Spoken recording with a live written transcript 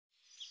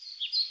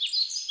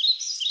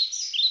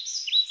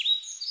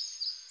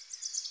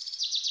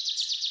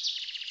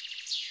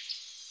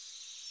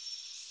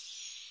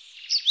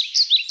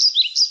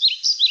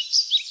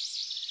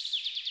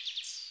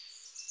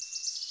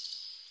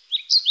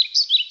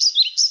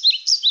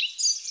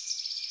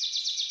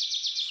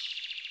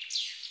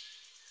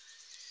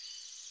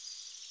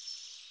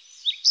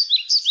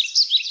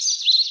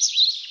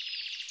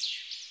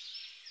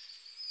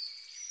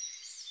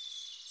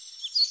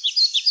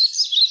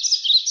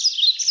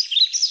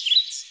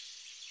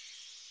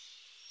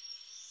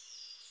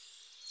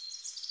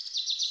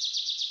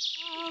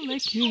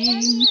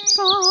Frolicking,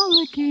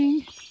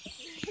 frolicking.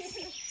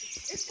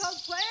 It's called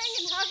playing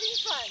and having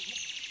fun.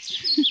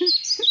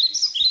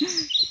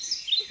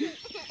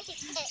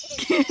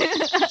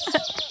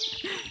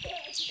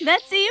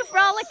 Let's see you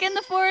frolic in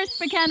the forest,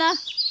 McKenna.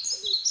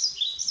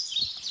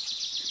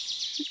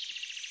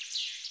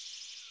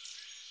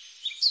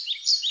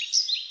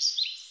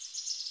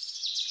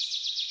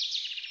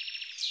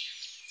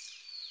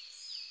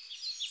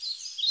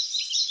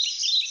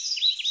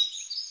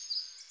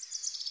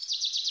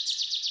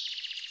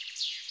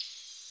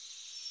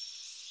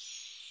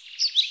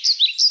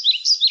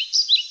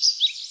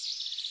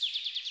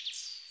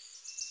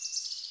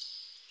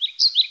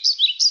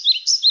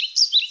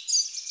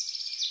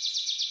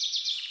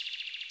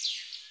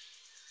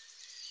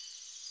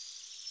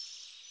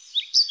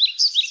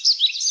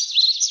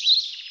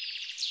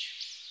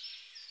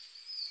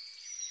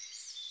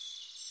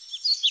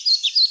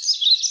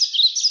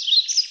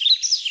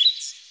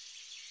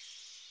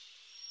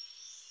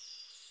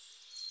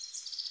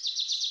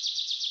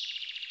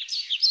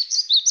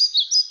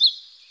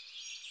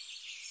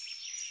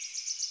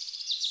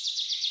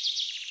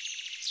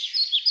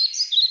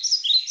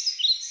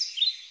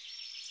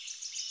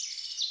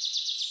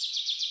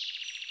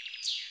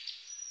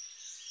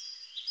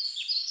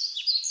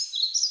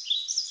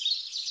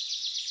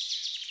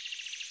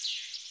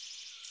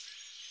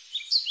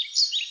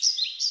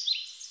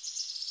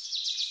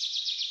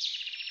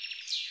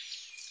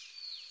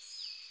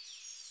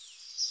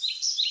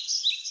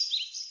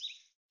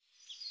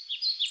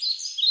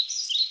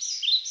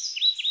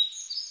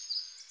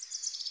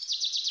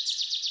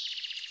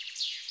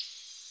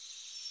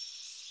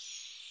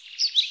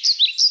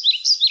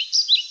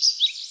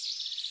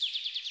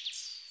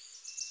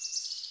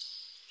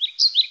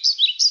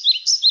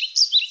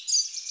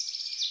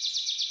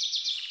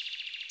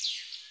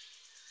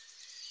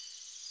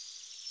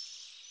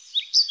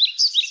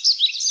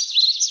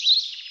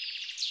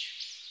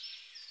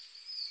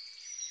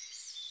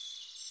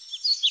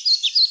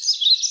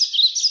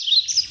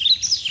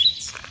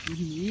 Are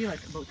you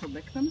like about to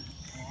lick them?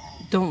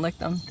 Don't lick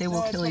them, they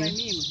will kill you. That's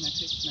what I mean with my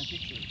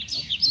picture.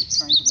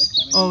 Trying to lick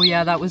them. Oh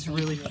yeah, that was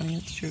really funny,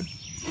 it's true.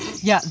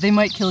 Yeah, they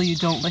might kill you,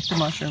 don't lick the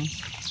mushrooms.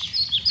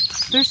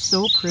 They're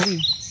so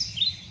pretty.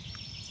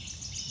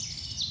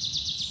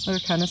 They're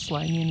kind of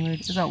slimy and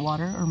weird. Is that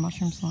water or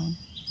mushroom slime?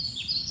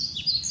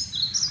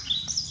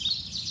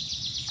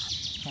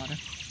 Water.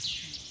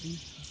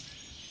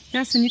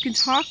 Yes, and you can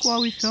talk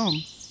while we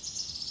film.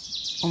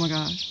 Oh my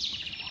gosh.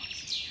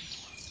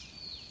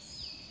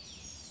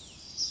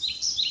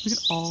 Look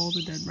at all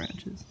the dead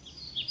branches.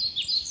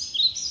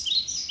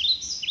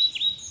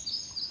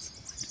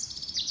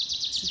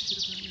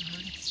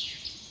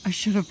 I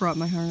should have brought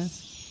my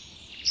harness.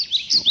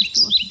 Oh, I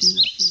still have to do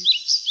that for you.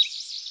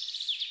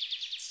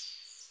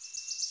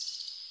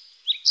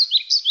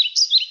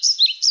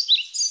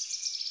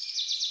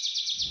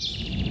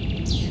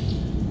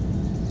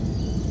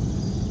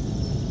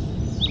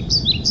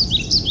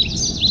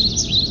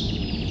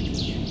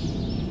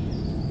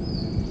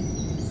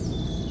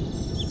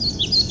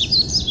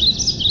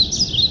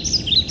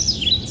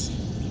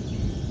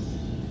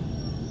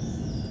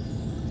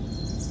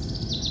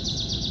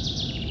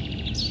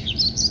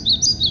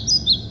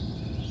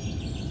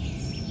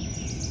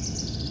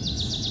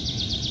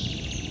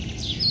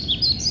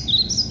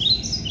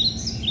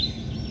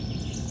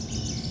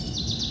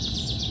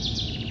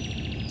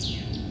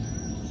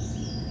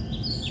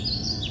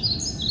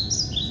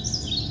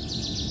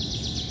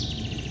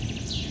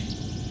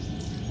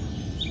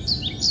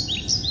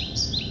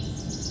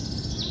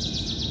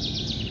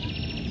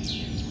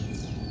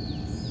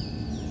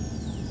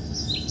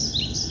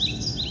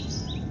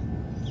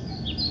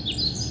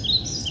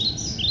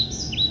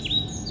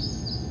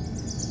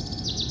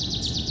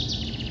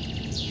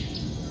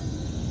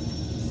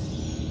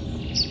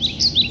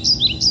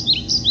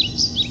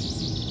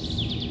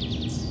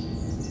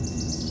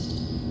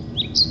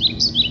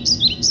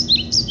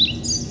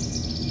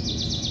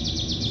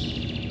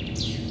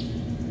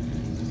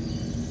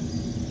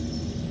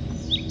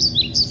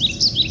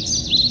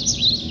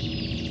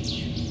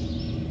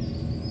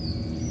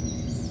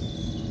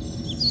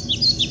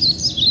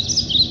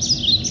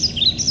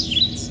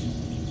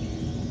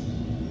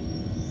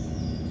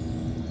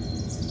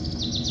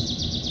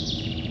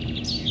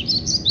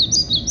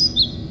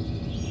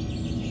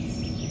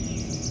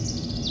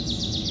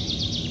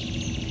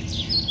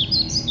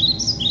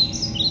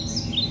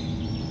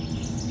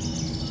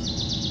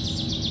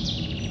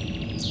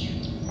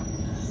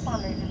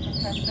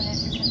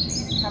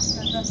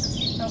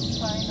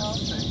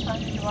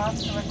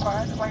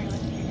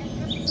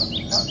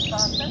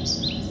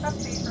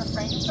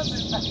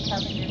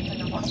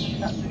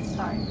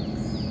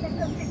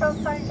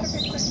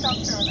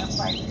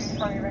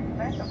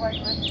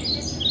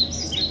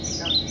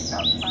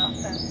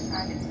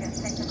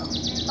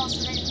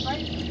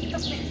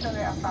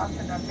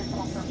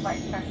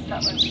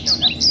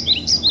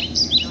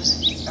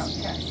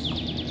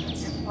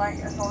 flight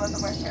as well as the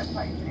western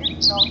flight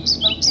is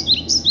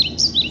non-smoking.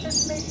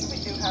 Destination, we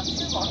do have 2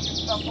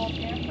 washrooms on board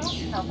the aircraft.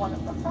 We have one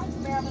at the front,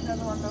 we have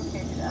another one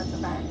located at the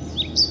back.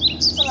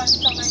 The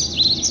lifestyle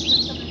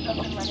system is up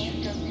and running. If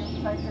you're new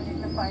flight, you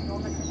need to find all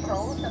the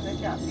controls and the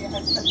gap your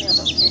headset they are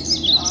located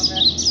in your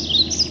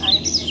armrest. And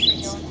if you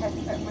bring your own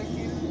headset with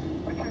you,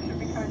 which should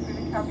be coming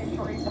through the cabin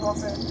shortly to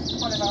offer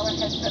one of our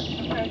headsets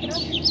for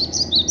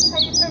purchase.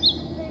 And you purchase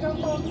paid on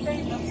board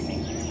today, must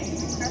be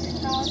credit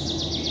card,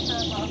 Visa,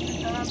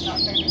 MasterCard, our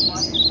favorite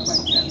one is the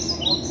Western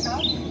Rewards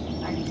card.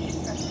 And if you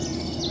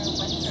purchase the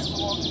Western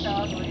Rewards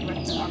card or the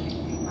Western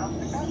RBC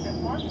MasterCard, this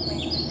one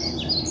makes it in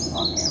the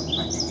pocket in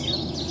front of you.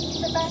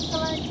 The back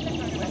line, the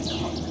good Western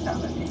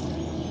Hospitality.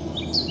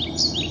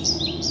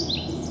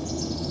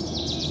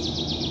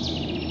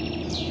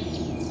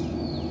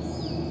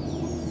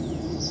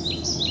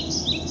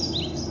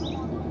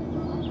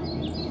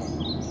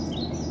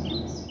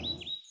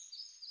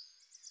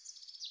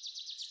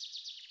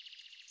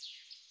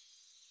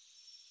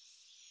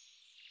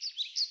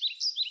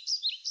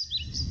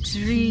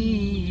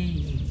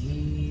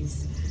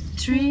 Trees,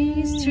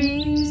 trees,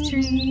 trees, trees,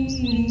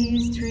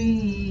 trees,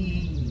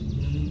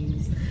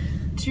 trees,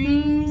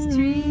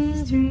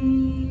 trees,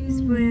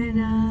 trees, when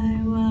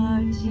I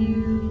watch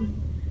you,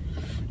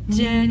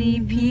 Jenny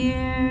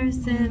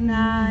Pierce, and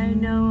I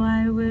know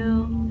I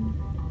will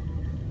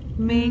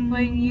make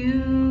what you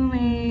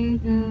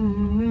make.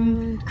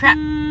 Crap.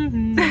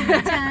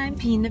 Time,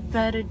 peanut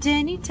butter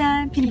Jenny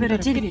time, peanut butter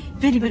Jenny,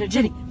 peanut butter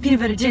Jenny,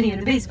 peanut butter Jenny,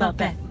 and a baseball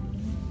bat.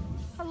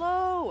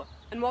 Hello,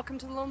 and welcome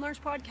to the Lone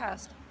Larch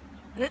Podcast.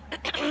 I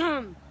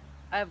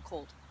have a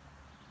cold.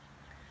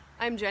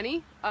 I'm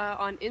Jenny.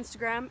 On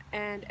Instagram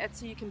and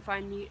Etsy you can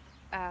find me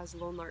as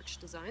Lone Larch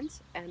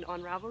Designs, and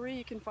on Ravelry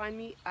you can find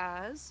me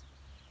as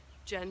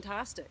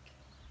Jentastic.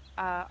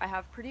 I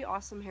have pretty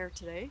awesome hair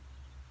today.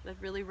 I'd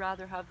really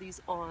rather have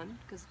these on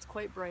because it's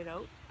quite bright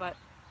out, but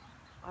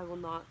I will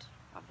not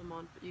have them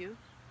on for you.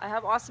 I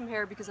have awesome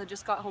hair because I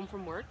just got home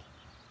from work,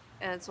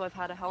 and so I've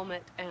had a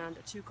helmet and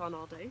a toque on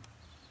all day.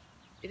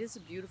 It is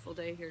a beautiful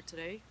day here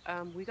today.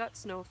 We got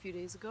snow a few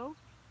days ago.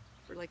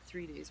 For like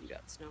 3 days we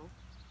got snow.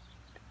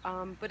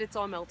 But it's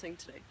all melting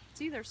today.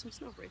 See, there's some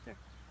snow right there.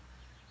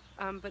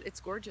 But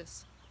it's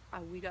gorgeous.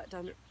 We got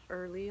done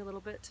early a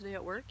little bit today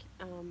at work.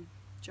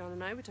 John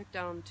and I, we took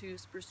down 2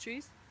 spruce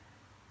trees.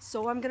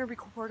 So I'm going to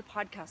record a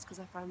podcast because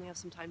I finally have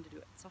some time to do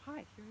it. So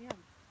hi, here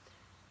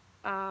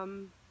I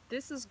am.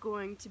 This is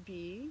going to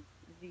be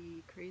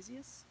the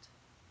craziest,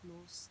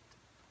 most...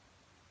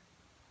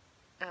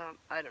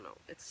 I don't know.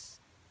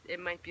 It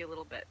might be a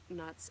little bit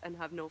nuts and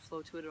have no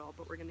flow to it at all,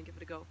 but we're gonna give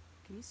it a go.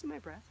 Can you see my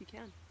breath? You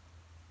can.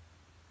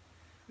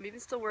 I'm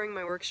even still wearing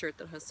my work shirt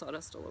that has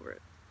sawdust all over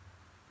it.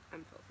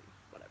 I'm filthy.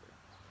 Whatever.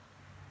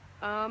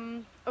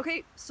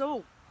 Okay,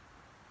 so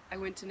I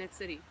went to Knit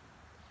City.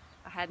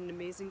 I had an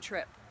amazing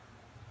trip.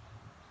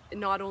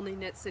 Not only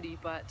Knit City,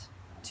 but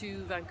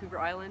to Vancouver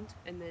Island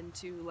and then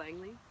to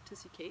Langley to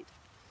see Kate.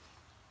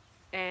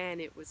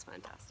 And it was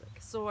fantastic.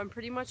 So I'm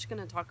pretty much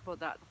going to talk about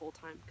that the whole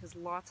time because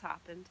lots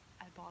happened.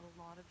 I bought a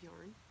lot of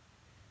yarn.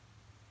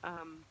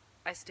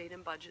 I stayed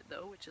in budget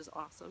though, which is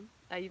awesome.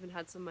 I even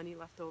had some money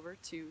left over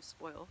to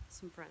spoil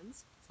some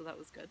friends, so that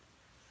was good.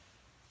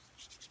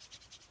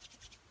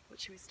 What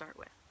should we start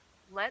with?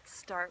 Let's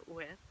start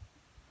with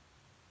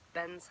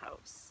Ben's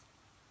house.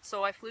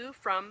 So I flew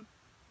from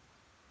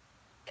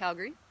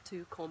Calgary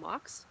to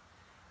Comox,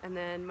 and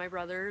then my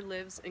brother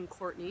lives in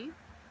Courtenay,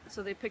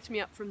 so they picked me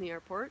up from the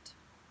airport.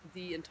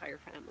 The entire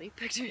family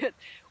picked me up,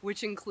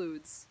 which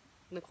includes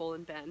Nicole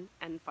and Ben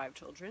and 5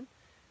 children,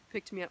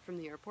 picked me up from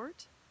the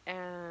airport,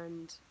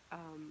 and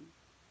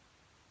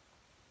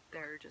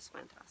they're just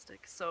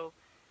fantastic. So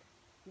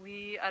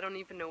I don't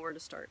even know where to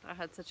start. I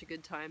had such a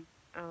good time.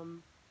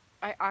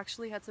 I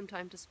actually had some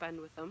time to spend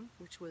with them,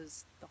 which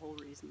was the whole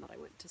reason that I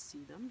went to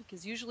see them,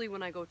 because usually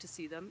when I go to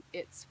see them,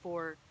 it's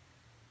for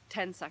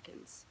 10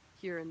 seconds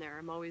here and there.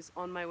 I'm always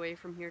on my way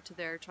from here to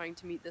there trying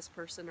to meet this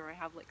person, or I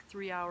have like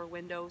 3-hour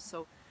windows,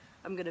 so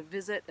I'm gonna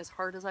visit as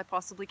hard as I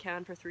possibly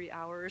can for 3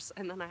 hours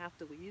and then I have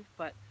to leave.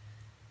 But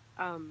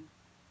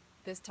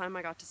this time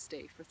I got to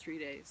stay for 3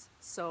 days.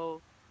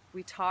 So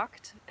we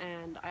talked,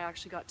 and I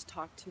actually got to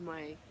talk to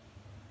my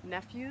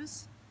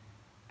nephews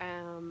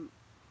and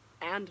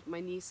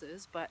my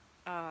nieces, but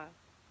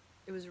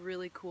it was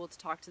really cool to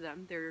talk to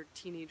them. They're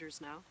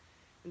teenagers now,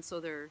 and so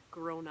they're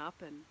grown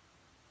up and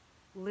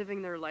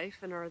living their life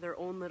and are their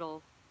own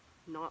little,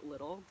 not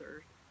little,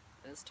 they're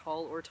as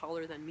tall or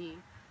taller than me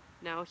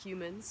now,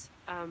 humans.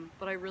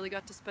 But I really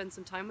got to spend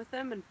some time with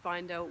them and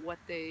find out what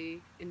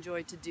they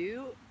enjoy to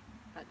do.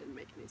 That didn't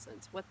make any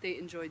sense. What they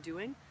enjoy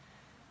doing.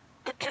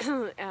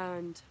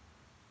 And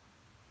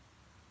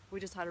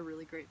we just had a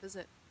really great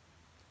visit.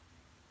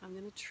 I'm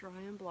gonna try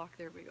and block,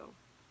 there we go,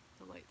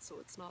 the light so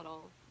it's not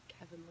all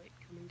Kevin light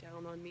coming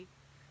down on me.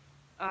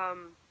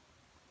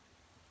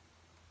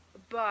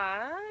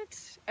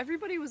 But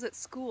everybody was at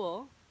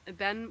school.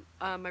 Ben,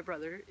 my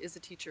brother, is a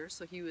teacher,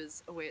 so he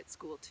was away at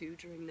school too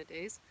during the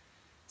days.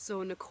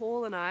 So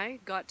Nicole and I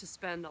got to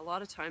spend a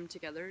lot of time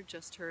together,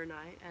 just her and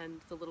I and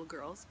the little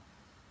girls,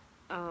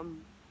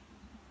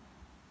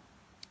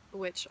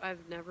 which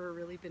I've never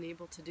really been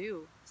able to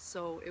do.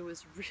 So it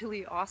was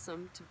really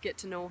awesome to get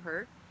to know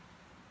her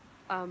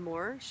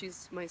more.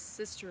 She's my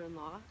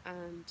sister-in-law,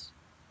 and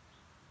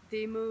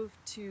they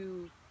moved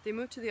to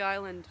the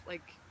island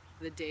like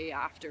the day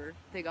after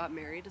they got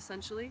married,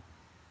 essentially.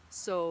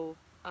 So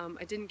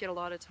I didn't get a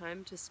lot of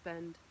time to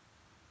spend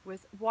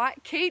with...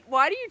 Kate,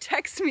 why do you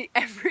text me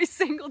every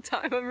single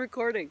time I'm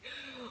recording?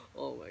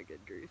 Oh my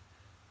good grief.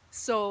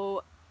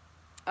 So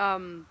I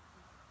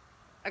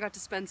got to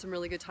spend some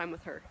really good time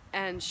with her,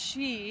 and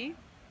she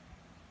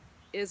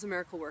is a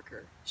miracle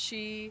worker.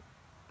 She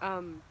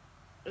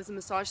is a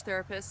massage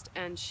therapist,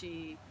 and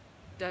she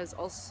knows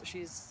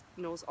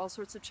all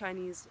sorts of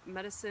Chinese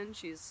medicine.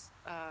 She's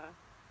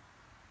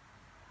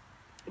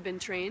been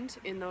trained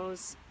in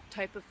those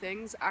type of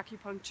things,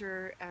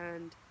 acupuncture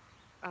and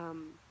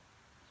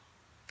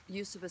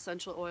use of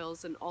essential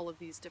oils and all of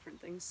these different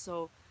things.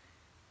 So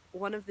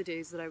one of the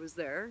days that I was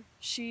there,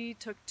 she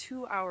took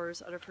 2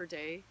 hours out of her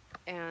day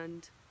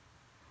and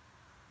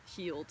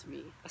healed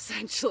me,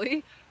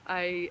 essentially.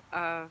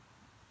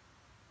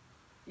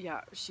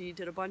 She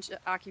did a bunch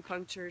of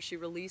acupuncture. She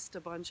released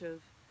a bunch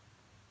of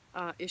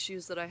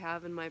issues that I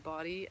have in my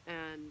body,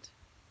 and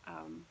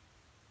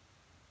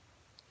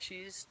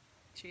she's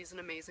an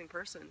amazing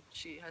person.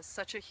 She has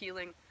such a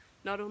healing,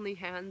 not only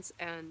hands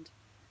and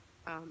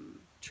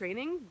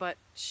training, but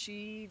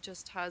she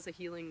just has a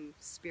healing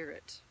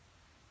spirit,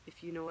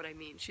 if you know what I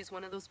mean. She's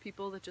one of those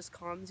people that just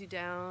calms you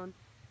down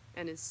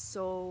and is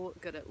so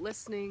good at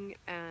listening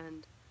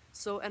and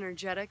so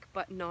energetic,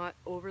 but not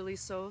overly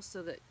so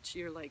that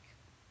you're like,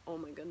 oh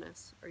my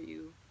goodness, can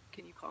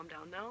you calm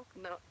down now?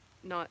 No,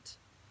 not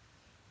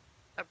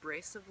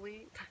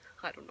abrasively.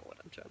 I don't know what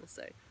I'm trying to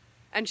say.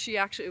 And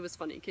it was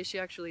funny because she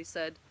actually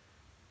said,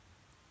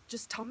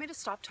 just tell me to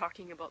stop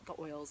talking about the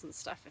oils and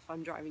stuff if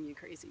I'm driving you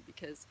crazy,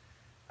 because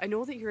I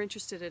know that you're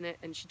interested in it.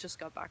 And she just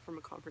got back from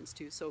a conference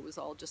too, so it was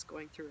all just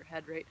going through her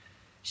head, right?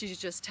 She's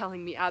just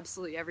telling me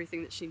absolutely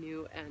everything that she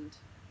knew, and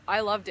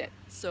I loved it.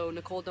 So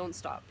Nicole, don't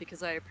stop,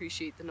 because I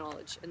appreciate the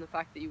knowledge and the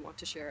fact that you want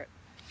to share it.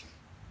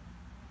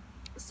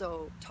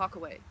 So talk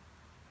away.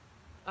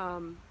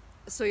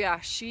 So yeah,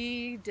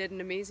 she did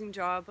an amazing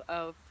job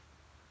of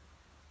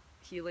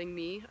healing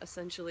me,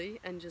 essentially,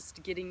 and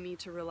just getting me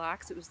to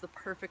relax. It was the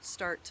perfect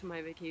start to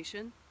my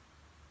vacation.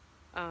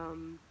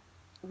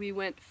 We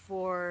went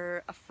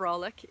for a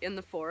frolic in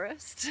the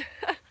forest.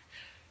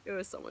 It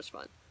was so much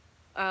fun.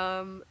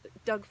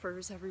 Dug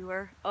firs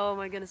everywhere. Oh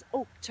my goodness.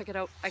 Oh, check it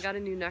out. I got a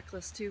new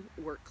necklace too.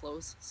 Work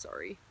clothes,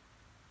 sorry.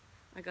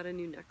 I got a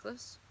new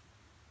necklace.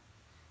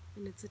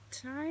 And it's a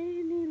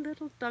tiny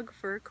little Doug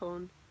fir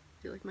cone.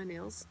 Do you like my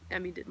nails?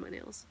 Emmy did my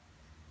nails.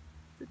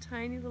 It's a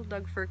tiny little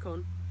Doug fir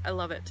cone. I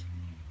love it.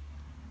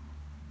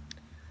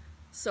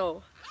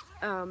 So,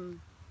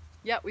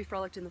 yeah, we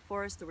frolicked in the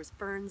forest. There was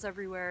ferns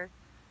everywhere.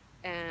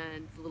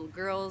 And the little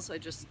girls, I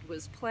just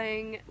was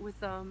playing with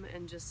them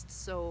and just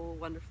so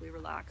wonderfully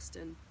relaxed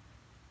and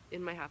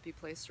in my happy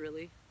place,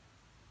 really.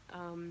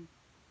 What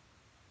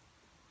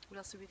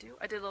else did we do?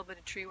 I did a little bit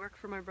of tree work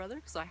for my brother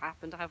because I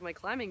happened to have my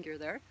climbing gear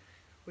there,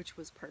 which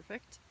was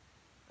perfect.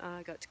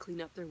 I got to clean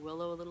up their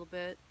willow a little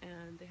bit,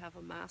 and they have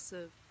a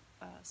massive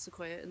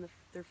sequoia in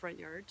their front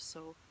yard,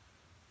 so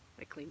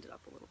I cleaned it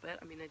up a little bit.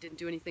 I mean, I didn't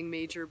do anything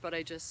major, but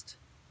I just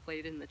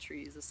played in the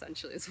trees,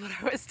 essentially, is what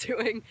I was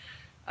doing.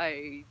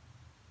 I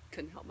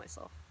couldn't help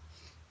myself.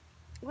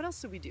 What else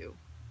did we do?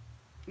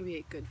 We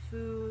ate good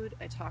food.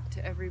 I talked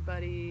to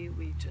everybody.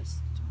 We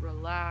just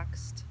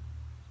relaxed.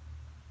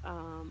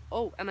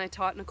 Oh, and I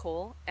taught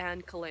Nicole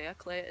and Kalea.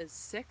 Kalea is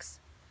 6.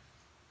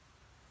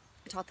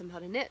 I taught them how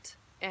to knit,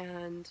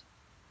 and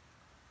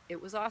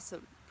it was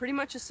awesome. Pretty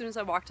much as soon as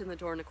I walked in the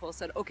door, Nicole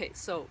said, okay,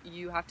 so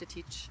you have to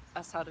teach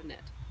us how to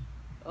knit.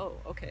 Oh,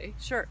 okay,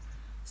 sure.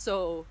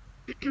 So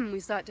we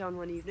sat down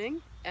one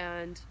evening,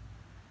 and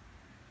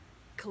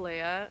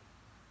Kalea,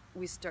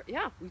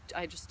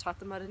 I just taught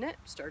them how to knit.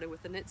 Started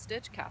with a knit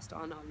stitch, cast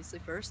on obviously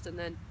first, and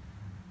then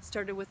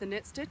started with a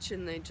knit stitch,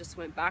 and they just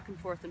went back and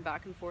forth and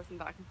back and forth and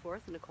back and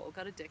forth, and Nicole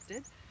got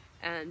addicted,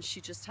 and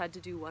she just had to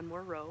do one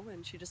more row,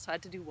 and she just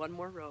had to do one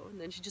more row, and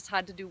then she just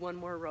had to do one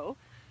more row.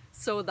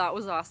 So that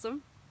was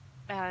awesome.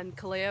 And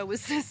Kalea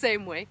was the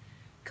same way.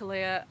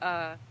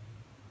 Kalea,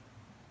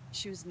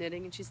 she was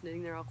knitting, and she's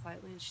knitting there all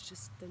quietly, and she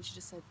just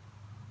said,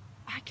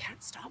 I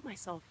can't stop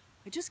myself.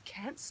 I just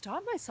can't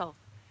stop myself.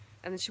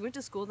 And then she went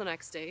to school the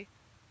next day,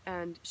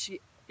 and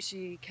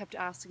she kept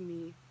asking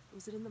me,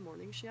 was it in the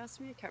morning she asked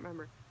me? I can't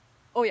remember.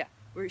 Oh yeah,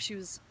 where she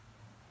was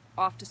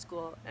off to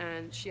school,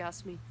 and she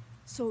asked me,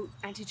 so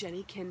Auntie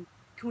Jenny, can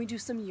we do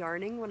some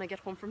yarning when I get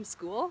home from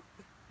school?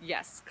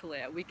 Yes,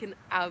 Kalea, we can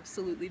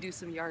absolutely do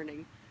some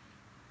yarning.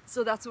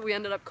 So that's what we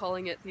ended up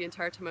calling it the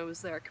entire time I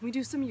was there. Can we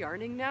do some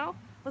yarning now?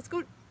 Let's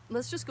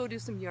just go do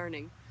some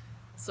yarning.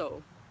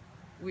 So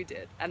we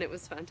did, and it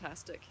was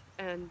fantastic.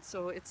 And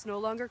so it's no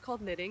longer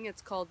called knitting,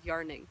 it's called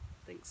yarning,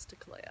 thanks to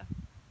Kalea.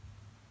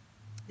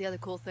 The other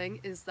cool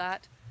thing is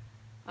that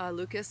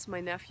Lucas,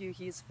 my nephew,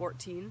 he's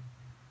 14.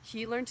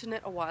 He learned to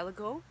knit a while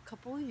ago, a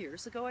couple of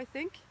years ago, I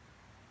think.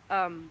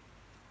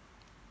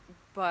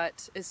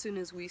 But as soon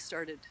as we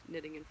started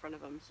knitting in front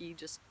of him, he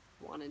just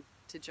wanted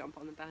to jump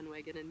on the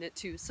bandwagon and knit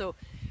too. So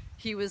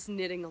he was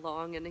knitting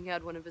along, and he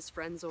had one of his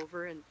friends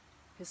over, and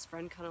his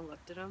friend kind of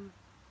looked at him,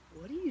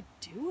 "What are you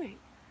doing?"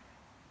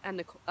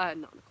 And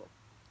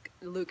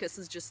Lucas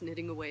is just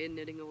knitting away and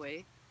knitting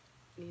away.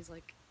 And he's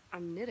like,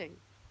 "I'm knitting."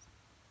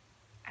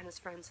 And his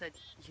friend said,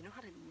 "You know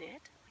how to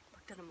knit?" Like,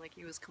 looked at him like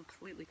he was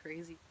completely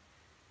crazy.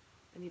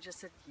 And he just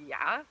said,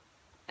 "Yeah."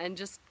 And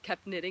just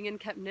kept knitting and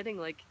kept knitting.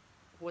 Like,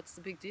 what's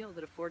the big deal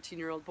that a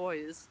 14-year-old boy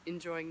is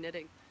enjoying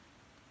knitting?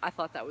 I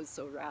thought that was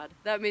so rad.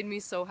 That made me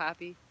so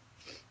happy.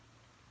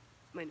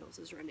 My nose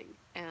is running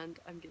and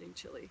I'm getting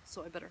chilly,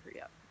 so I better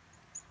hurry up.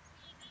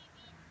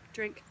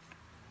 Drink.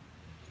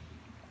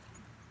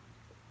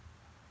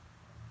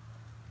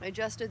 I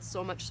just did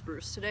so much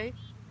spruce today.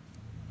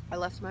 I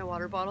left my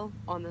water bottle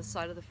on the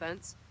side of the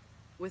fence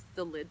with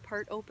the lid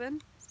part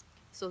open,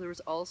 so there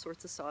was all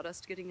sorts of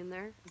sawdust getting in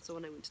there, and so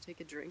when I went to take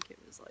a drink, it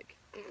was like,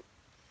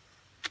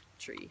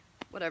 tree,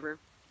 whatever,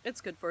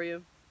 it's good for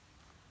you.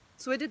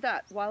 So I did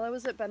that. While I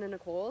was at Ben and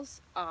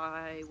Nicole's,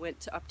 I went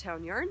to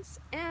Uptown Yarns,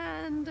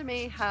 and I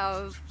may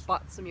have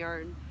bought some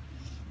yarn.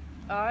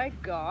 I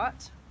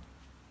got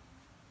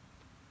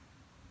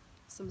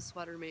some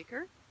sweater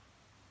maker.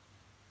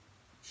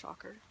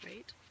 Shocker,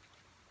 right?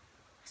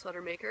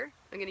 Sweater maker.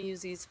 I'm gonna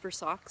use these for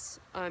socks.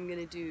 I'm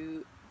gonna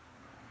do,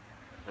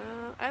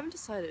 I haven't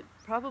decided.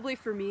 Probably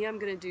for me, I'm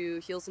gonna do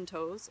heels and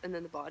toes and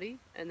then the body,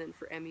 and then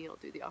for Emmy, I'll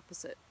do the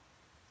opposite.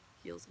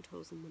 Heels and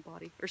toes and the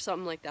body, or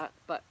something like that,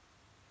 but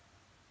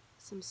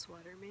some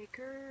sweater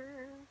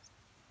maker.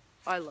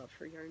 I love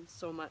her yarn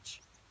so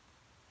much.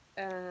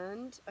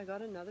 And I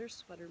got another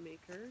sweater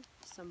maker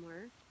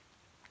somewhere.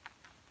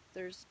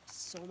 There's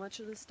so much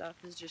of the stuff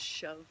is just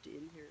shoved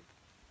in here.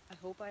 I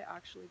hope I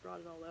actually brought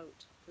it all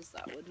out, because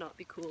that would not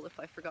be cool if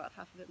I forgot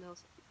half of it now.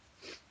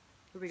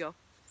 Here we go.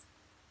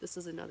 This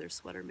is another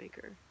sweater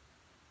maker.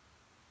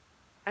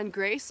 And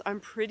Grace, I'm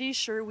pretty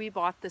sure we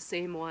bought the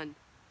same one.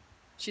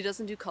 She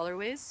doesn't do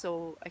colorways,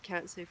 so I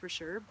can't say for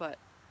sure, but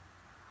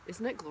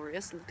isn't it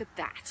glorious? Look at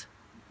that.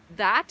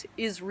 That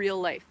is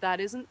real life. That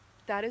isn't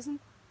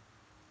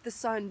the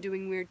sun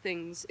doing weird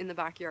things in the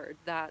backyard.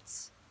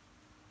 That's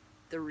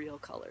the real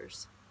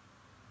colors.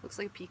 Looks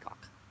like a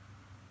peacock.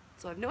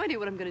 So I have no idea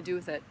what I'm going to do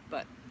with it,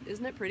 but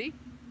isn't it pretty?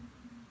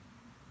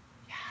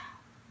 Yeah.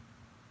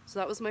 So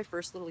that was my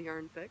first little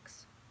yarn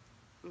fix.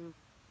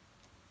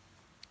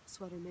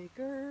 Sweater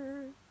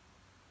maker.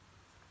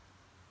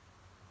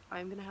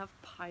 I'm going to have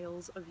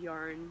piles of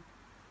yarn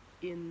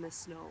in the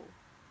snow.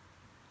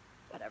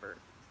 Whatever.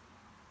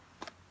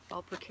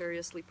 I'll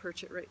precariously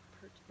perch it right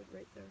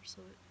there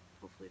so it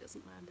hopefully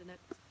doesn't land in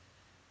it.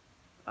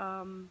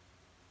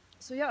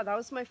 So yeah, that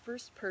was my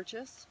first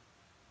purchase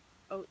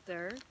out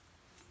there.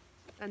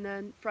 And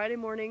then Friday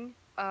morning,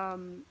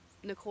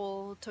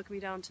 Nicole took me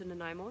down to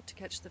Nanaimo to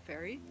catch the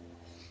ferry.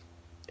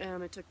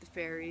 And I took the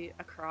ferry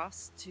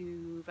across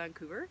to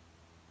Vancouver.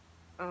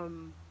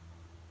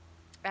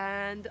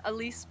 And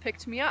Elise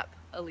picked me up.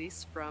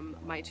 Elise from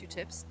My Two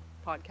Tips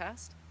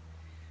podcast.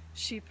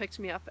 She picked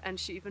me up, and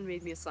she even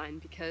made me a sign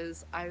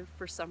because I,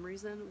 for some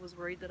reason, was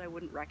worried that I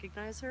wouldn't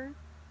recognize her.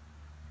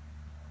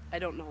 I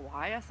don't know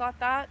why I thought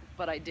that,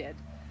 but I did.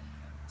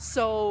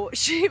 So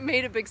she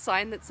made a big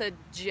sign that said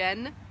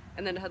Jen,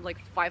 and then it had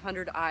like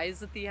 500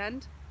 eyes at the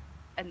end,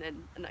 and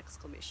then an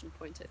exclamation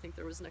point. I think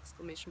there was an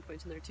exclamation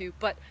point in there too,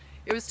 but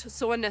it was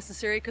so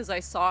unnecessary because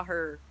I saw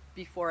her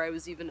before I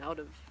was even out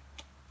of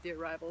the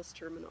arrivals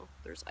terminal.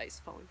 There's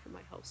ice falling from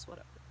my house,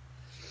 whatever.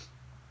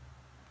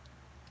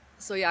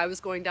 So yeah, I was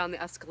going down the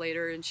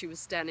escalator and she was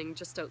standing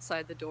just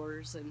outside the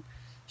doors and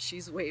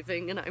she's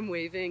waving and I'm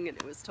waving and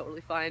it was totally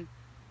fine.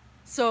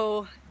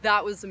 So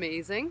that was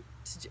amazing.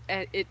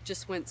 It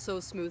just went so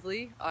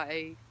smoothly.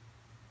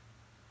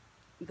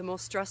 The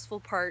most stressful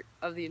part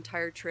of the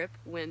entire trip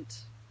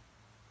went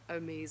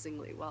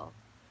amazingly well.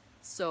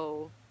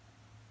 So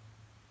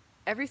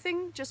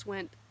everything just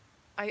went,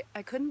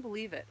 I couldn't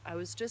believe it. I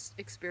was just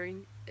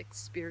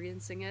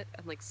experiencing it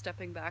and like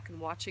stepping back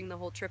and watching the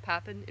whole trip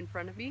happen in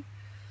front of me.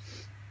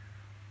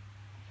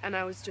 And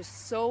I was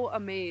just so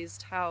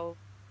amazed how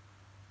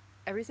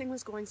everything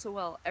was going so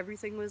well.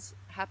 Everything was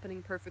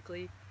happening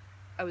perfectly.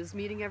 I was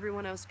meeting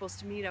everyone I was supposed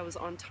to meet. I was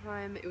on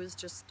time. It was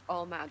just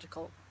all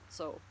magical.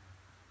 So,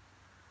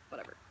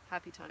 whatever.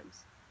 Happy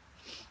times.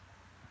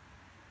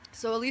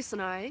 So Elise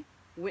and I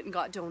went and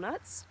got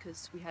donuts,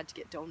 because we had to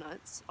get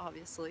donuts,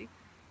 obviously.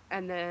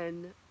 And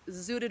then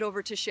zooted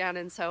over to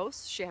Shannon's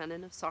house.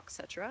 Shannon of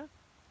Socksetra.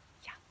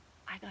 Yeah,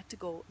 I got to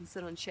go and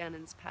sit on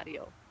Shannon's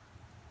patio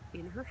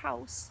in her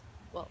house.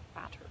 Well,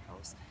 at her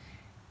house.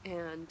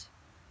 And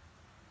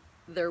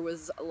there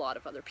was a lot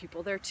of other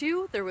people there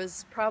too. There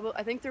was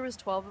I think there was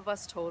 12 of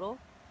us total.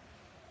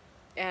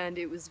 And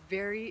it was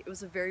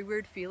a very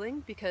weird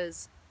feeling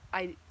because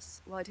I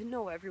didn't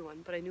know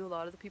everyone, but I knew a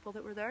lot of the people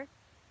that were there.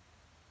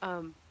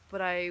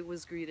 But I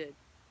was greeted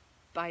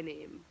by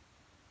name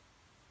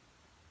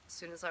as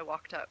soon as I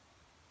walked up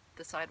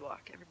the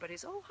sidewalk,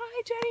 everybody's, oh,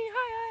 hi, Jenny,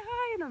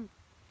 hi, and I'm,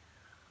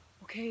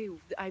 okay,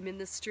 I'm in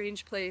this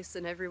strange place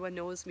and everyone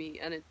knows me,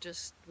 and it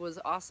just was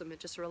awesome. It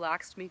just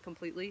relaxed me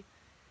completely,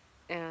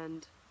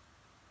 and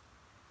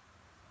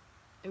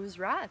it was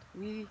rad.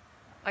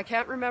 I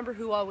can't remember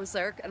who all was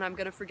there, and I'm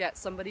gonna forget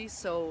somebody,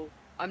 so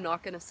I'm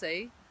not gonna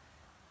say,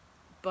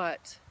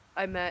 but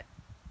I met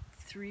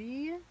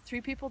three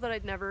people that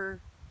I'd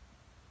never,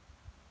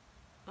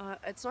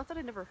 it's not that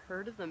I'd never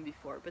heard of them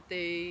before, but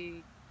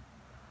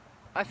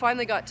I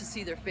finally got to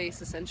see their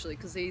face, essentially,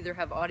 because they either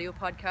have audio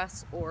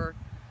podcasts or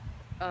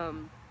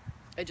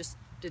I just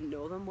didn't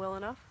know them well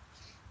enough.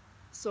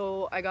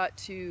 So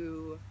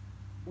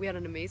we had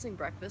an amazing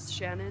breakfast.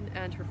 Shannon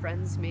and her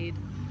friends made,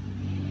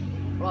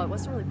 well, it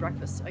wasn't really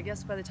breakfast. I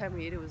guess by the time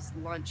we ate it was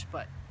lunch,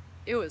 but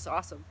it was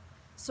awesome.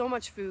 So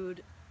much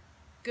food,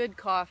 good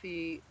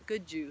coffee,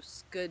 good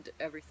juice, good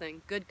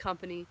everything, good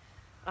company.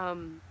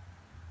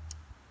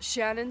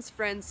 Shannon's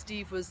friend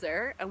Steve was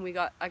there, and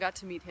I got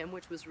to meet him,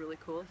 which was really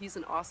cool. He's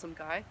an awesome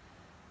guy.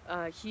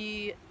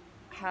 He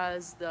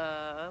has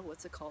the,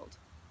 what's it called?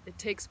 It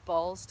Takes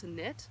Balls to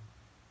Knit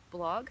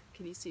blog.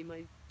 Can you see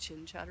my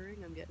chin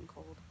chattering? I'm getting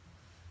cold.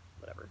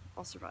 Whatever,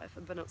 I'll survive.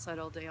 I've been outside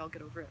all day, I'll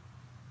get over it.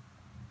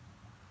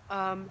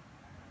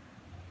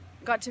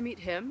 Got to meet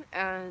him,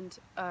 and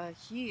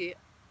he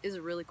is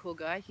a really cool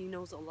guy. He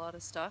knows a lot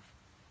of stuff.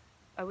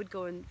 I would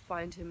go and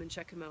find him and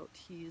check him out.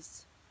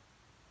 He's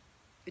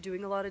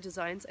doing a lot of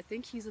designs. I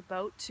think he's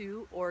about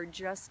to, or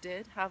just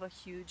did, have a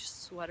huge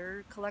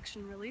sweater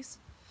collection release.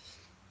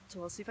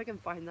 So I'll see if I can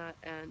find that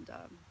and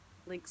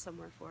link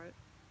somewhere for it.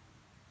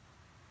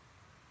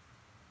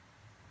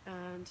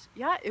 And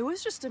yeah, it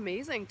was just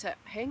amazing to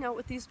hang out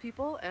with these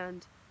people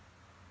and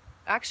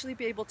actually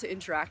be able to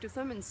interact with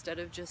them instead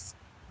of just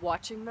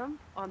watching them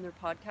on their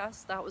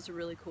podcast. That was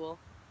really cool.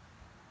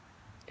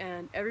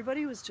 And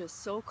everybody was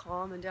just so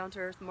calm and down to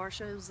earth.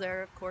 Marsha was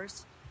there, of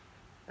course,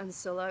 and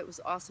Scylla. It was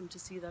awesome to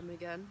see them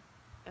again.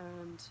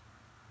 And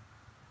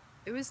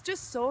it was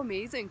just so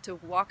amazing to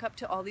walk up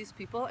to all these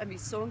people and be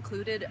so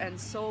included and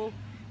so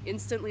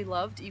instantly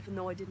loved, even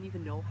though I didn't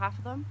even know half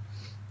of them.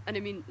 And I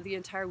mean, the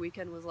entire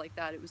weekend was like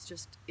that. It was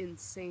just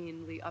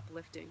insanely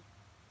uplifting.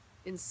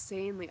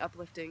 Insanely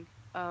uplifting.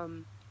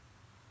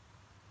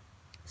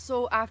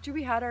 So after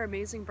we had our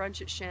amazing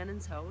brunch at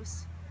Shannon's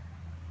house,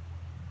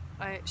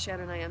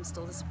 Shannon, I am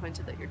still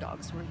disappointed that your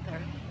dogs weren't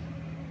there,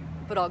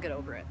 but I'll get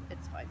over it.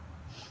 It's fine.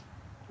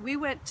 We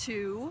went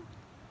to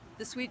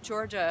the Sweet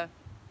Georgia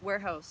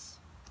warehouse.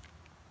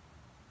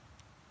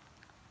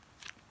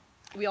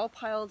 We all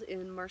piled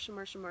in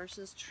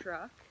Marsha's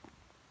truck.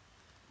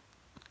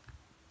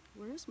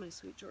 Where is my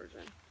Sweet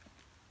Georgia?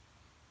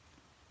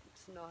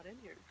 It's not in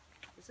here.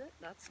 Is it?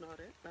 That's not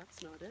it.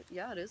 That's not it.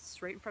 Yeah, it is.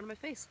 It's right in front of my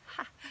face.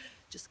 Ha!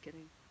 Just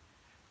kidding.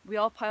 We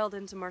all piled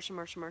into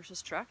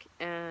Marsha's truck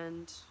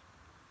and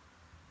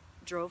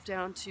drove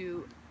down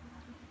to,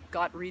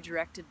 got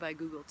redirected by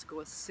Google to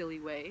go a silly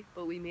way,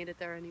 but we made it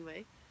there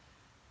anyway.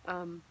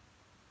 And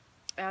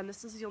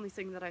this is the only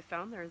thing that I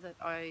found there that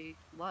I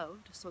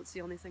loved, so it's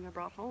the only thing I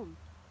brought home.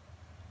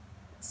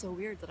 It's so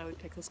weird that I would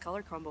pick this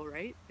color combo,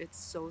 right? It's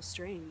so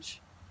strange.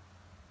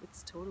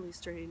 It's totally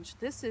strange.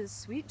 This is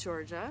Sweet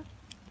Georgia.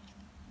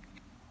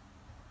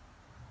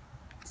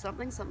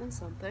 Something.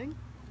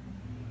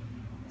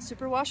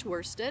 Superwash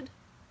worsted.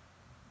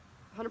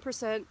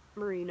 100%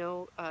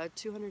 merino,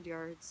 200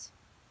 yards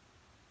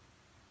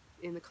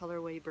in the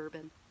colorway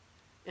bourbon.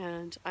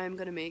 And I'm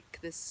going to make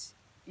this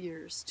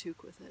year's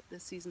toque with it,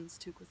 this season's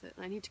toque with it.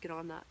 And I need to get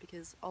on that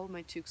because all of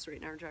my toques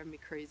right now are driving me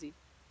crazy.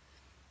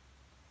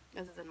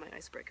 Other than my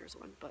icebreakers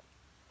one, but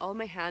all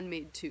my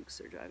handmade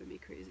toques are driving me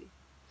crazy.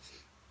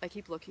 I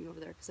keep looking over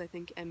there because I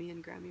think Emmy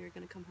and Grammy are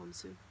going to come home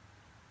soon.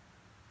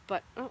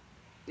 But, oh,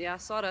 yeah,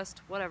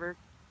 sawdust, whatever.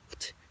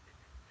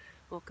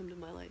 Welcome to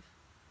my life.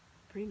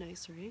 Pretty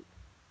nice, right?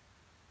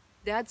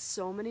 They had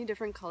so many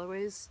different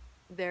colorways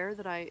there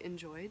that I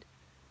enjoyed,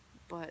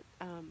 but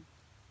I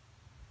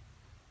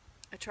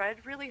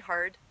tried really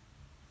hard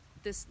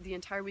the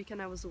entire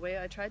weekend I was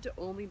away. I tried to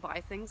only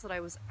buy things that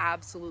I was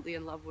absolutely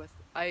in love with.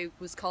 I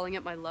was calling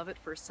it my love at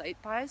first sight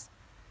buys.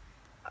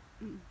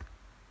 I'm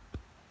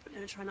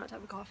gonna try not to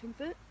have a coughing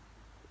fit.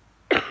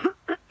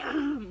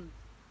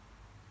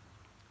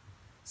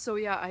 So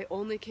yeah, I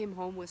only came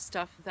home with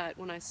stuff that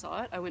when I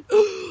saw it, I went,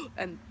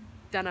 and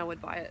then I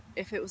would buy it.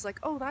 If it was like,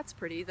 oh, that's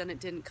pretty, then it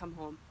didn't come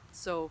home.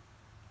 So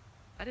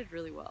I did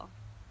really well.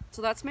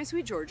 So that's my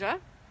Sweet Georgia.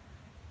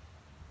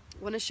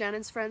 One of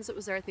Shannon's friends that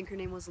was there, I think her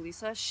name was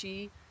Lisa,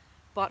 she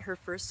bought her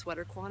first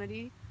sweater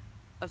quantity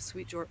of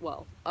Sweet Georgia,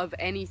 well, of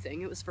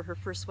anything. It was for her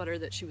first sweater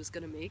that she was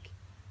going to make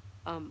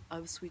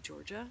of Sweet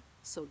Georgia.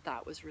 So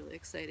that was really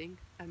exciting.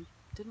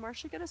 Did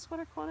Marsha get a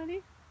sweater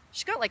quantity?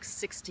 She got like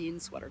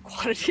 16 sweater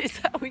quantities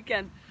that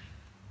weekend.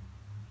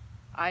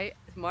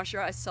 Marsha,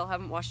 I still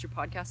haven't watched your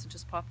podcast. It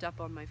just popped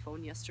up on my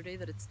phone yesterday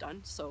that it's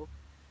done. So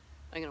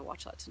I'm going to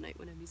watch that tonight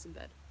when Emmy's in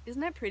bed.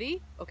 Isn't that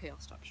pretty? Okay, I'll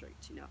stop showing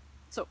it to you now.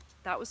 So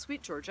that was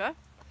Sweet Georgia.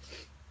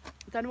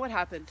 Then what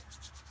happened?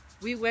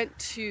 we went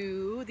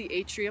to the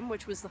Atrium,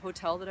 which was the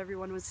hotel that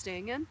everyone was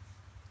staying in,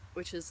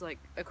 which is like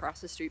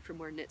across the street from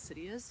where Knit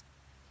City is.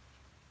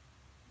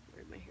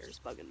 My hair is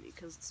bugging me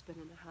because it's been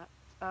in a hat.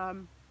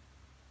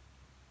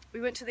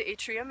 We went to the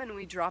Atrium and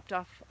we dropped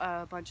off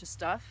a bunch of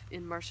stuff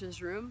in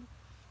Marsha's room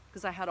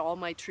because I had all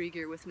my tree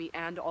gear with me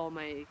and all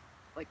my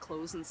like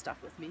clothes and stuff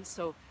with me.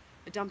 So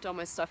I dumped all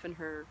my stuff in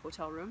her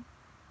hotel room,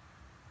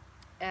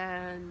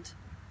 and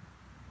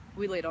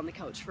we laid on the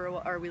couch for a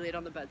while, or we laid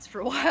on the beds for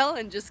a while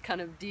and just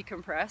kind of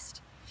decompressed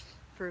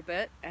for a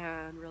bit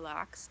and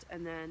relaxed.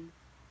 And then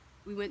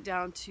we went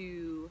down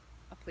to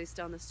a place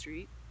down the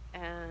street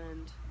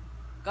and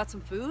got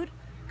some food,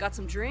 got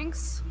some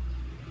drinks.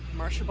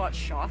 Marsha bought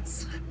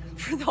shots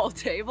for the whole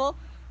table.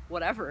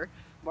 Whatever.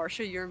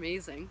 Marsha, you're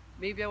amazing.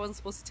 Maybe I wasn't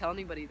supposed to tell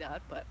anybody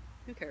that, but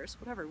who cares?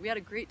 Whatever. We had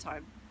a great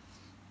time.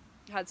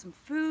 Had some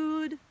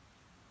food.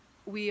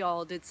 We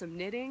all did some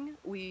knitting.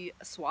 We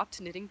swapped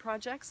knitting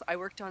projects. I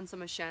worked on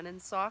some of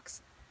Shannon's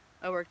socks.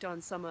 I worked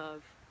on some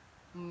of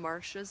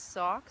Marsha's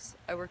socks.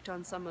 I worked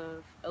on some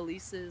of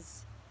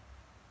Elise's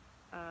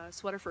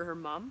sweater for her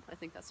mom. I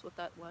think that's what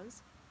that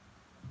was.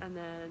 And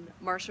then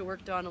Marsha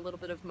worked on a little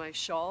bit of my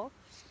shawl.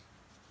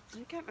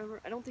 I can't remember.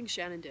 I don't think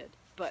Shannon did,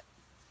 but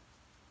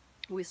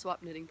we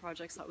swapped knitting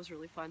projects. That was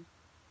really fun.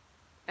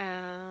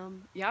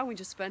 Yeah, we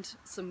just spent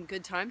some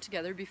good time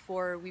together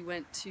before we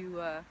went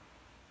to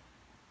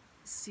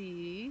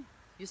see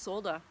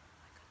Isolde. Oh my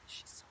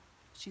goodness,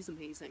 she's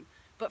amazing.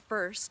 But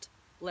first,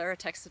 Lara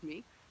texted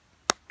me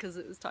because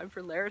it was time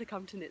for Lara to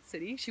come to Knit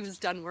City. She was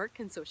done work,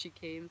 and so she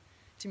came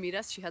to meet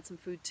us. She had some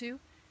food too,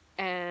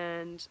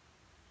 and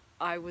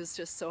I was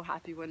just so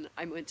happy when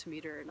I went to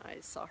meet her and I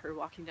saw her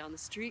walking down the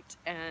street,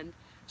 and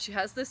she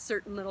has this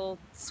certain little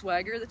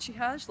swagger that she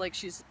has. Like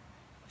she is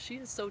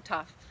so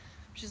tough.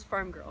 She's a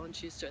farm girl and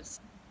she's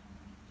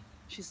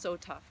so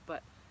tough,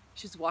 but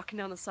she's walking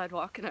down the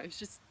sidewalk and I was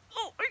just,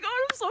 oh my god,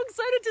 I'm so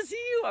excited to see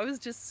you. I was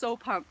just so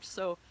pumped.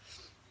 So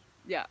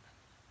yeah,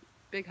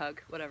 big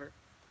hug, whatever.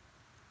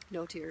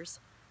 No tears,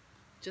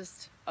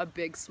 just a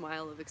big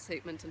smile of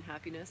excitement and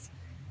happiness.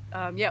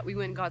 Yeah, we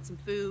went and got some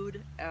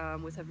food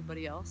with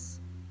everybody else.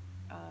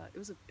 It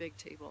was a big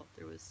table.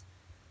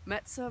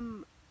 Met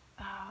some,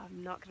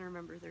 I'm not going to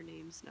remember their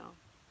names now.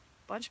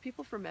 Bunch of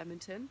people from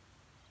Edmonton.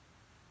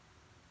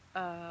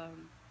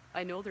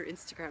 I know their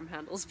Instagram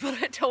handles, but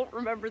I don't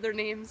remember their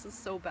names. It's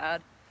so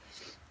bad.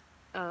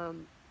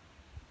 And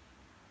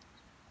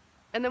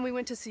then we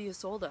went to see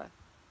Isolde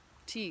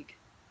Teague,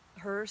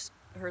 her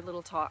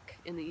little talk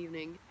in the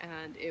evening,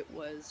 and it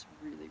was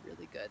really,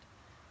 really good.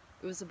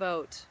 It was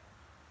about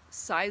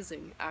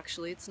sizing,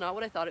 actually. It's not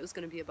what I thought it was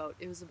going to be about.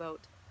 It was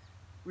about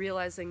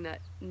realizing that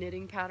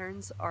knitting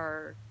patterns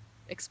are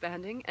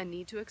expanding and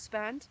need to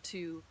expand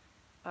to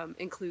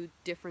include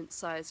different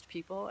sized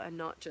people, and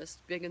not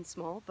just big and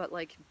small, but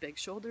like big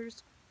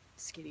shoulders,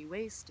 skinny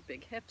waist,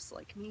 big hips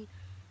like me,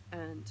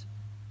 and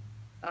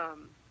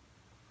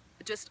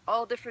just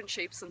all different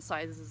shapes and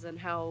sizes, and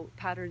how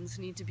patterns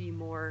need to be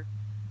more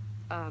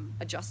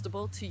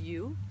adjustable to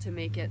you to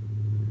make it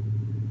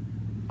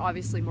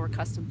obviously more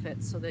custom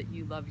fit so that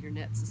you love your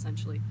knits,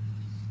 essentially.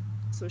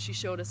 So she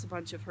showed us a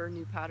bunch of her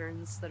new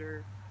patterns that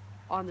are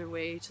on their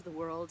way to the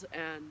world,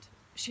 and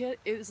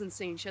it was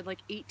insane. She had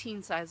like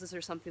 18 sizes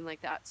or something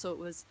like that. So it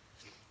was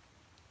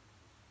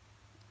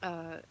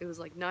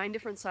like 9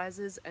 different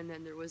sizes, and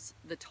then there was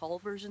the tall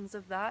versions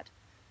of that.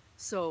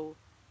 So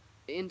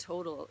in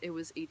total, it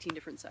was 18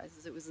 different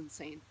sizes. It was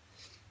insane.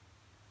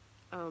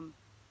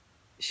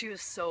 She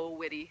was so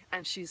witty,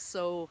 and she's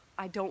so,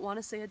 I don't want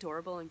to say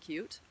adorable and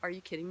cute. Are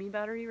you kidding me,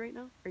 battery, right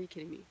now? Are you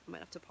kidding me? I might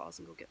have to pause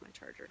and go get my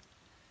charger.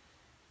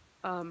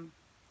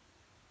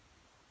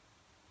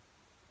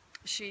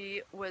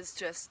 She was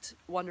just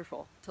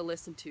wonderful to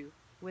listen to.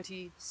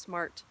 Witty,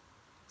 smart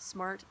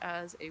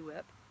as a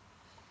whip.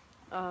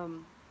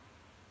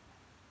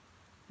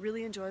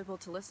 Really enjoyable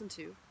to listen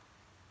to.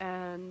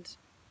 And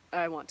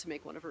I want to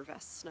make one of her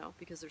vests now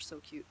because they're so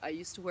cute. I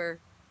used to wear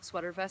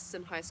sweater vests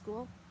in high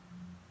school.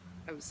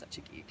 I was such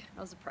a geek.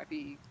 I was a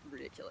preppy,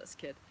 ridiculous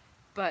kid.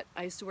 But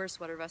I used to wear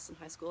sweater vests in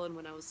high school, and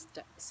when I was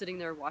sitting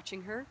there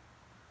watching her,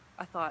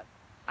 I thought,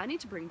 I need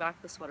to bring back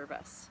the sweater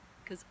vests.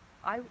 Because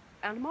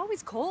I'm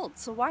always cold,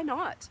 so why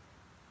not?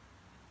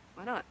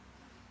 Why not?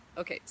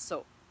 Okay, so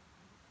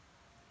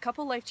a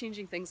couple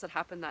life-changing things that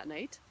happened that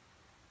night.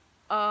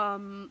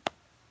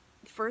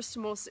 First,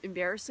 most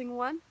embarrassing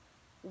one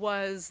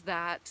was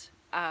that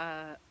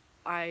I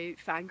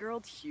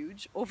fangirled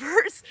huge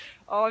over,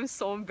 oh, I'm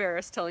so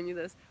embarrassed telling you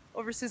this,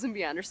 over Susan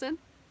B. Anderson.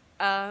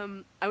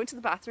 I went to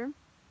the bathroom,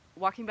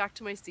 walking back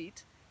to my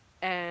seat,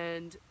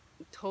 and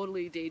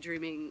totally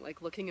daydreaming,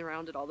 like looking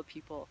around at all the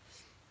people.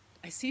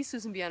 I see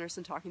Susan B.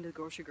 Anderson talking to the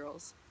grocery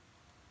girls,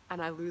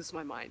 and I lose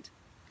my mind.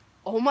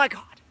 Oh my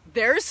god,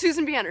 there's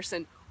Susan B.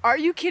 Anderson. Are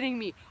you kidding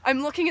me?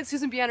 I'm looking at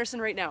Susan B. Anderson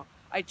right now.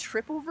 I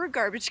trip over a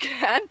garbage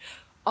can,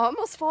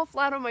 almost fall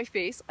flat on my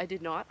face. I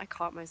did not. I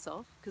caught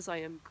myself because I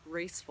am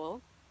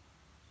graceful.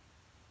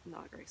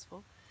 Not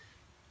graceful.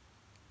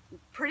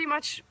 pretty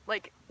much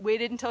like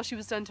waited until she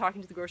was done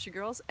talking to the grocery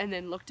girls and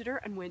then looked at her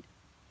and went,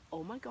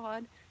 "Oh my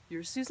God,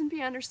 you're Susan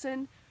B.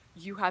 Anderson.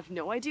 You have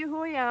no idea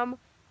who I am,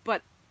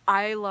 but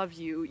I love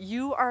you.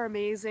 You are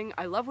amazing.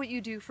 I love what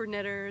you do for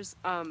knitters.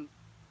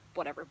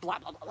 Whatever, blah,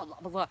 blah, blah, blah,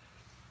 blah, blah."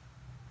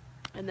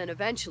 And then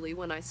eventually,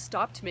 when I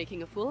stopped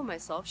making a fool of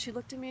myself, she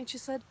looked at me and she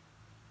said,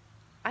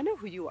 "I know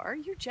who you are.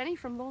 You're Jenny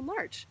from Lone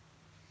Larch."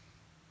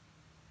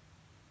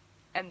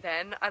 And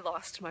then I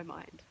lost my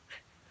mind.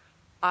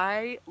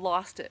 I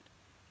lost it.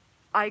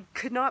 I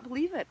could not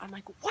believe it. I'm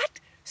like, what?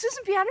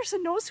 Susan B.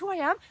 Anderson knows who I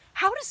am?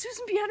 How does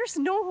Susan B.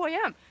 Anderson know who I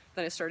am?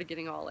 Then I started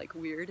getting all like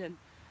weird and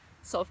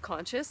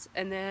self-conscious.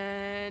 And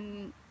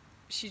then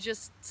she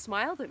just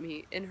smiled at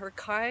me in her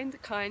kind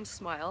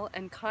smile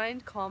and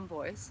kind, calm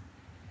voice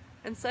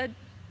and said,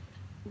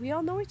 "We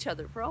all know each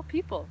other. We're all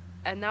people."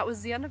 And that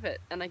was the end of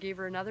it. And I gave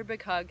her another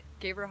big hug,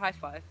 gave her a high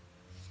five.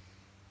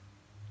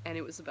 And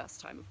it was the best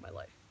time of my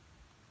life.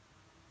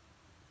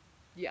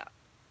 Yeah.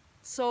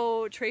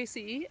 So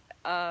Tracy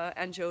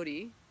and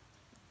Jody,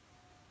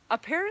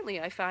 apparently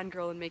I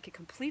fangirl and make a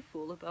complete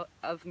fool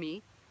of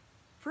me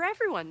for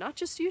everyone, not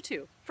just you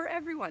two, for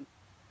everyone.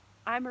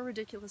 I'm a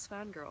ridiculous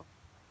fangirl.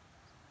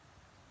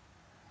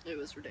 It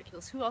was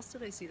ridiculous. Who else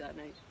did I see that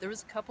night? There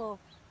was a couple.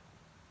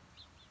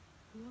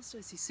 Who else did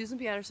I see? Susan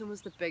B. Anderson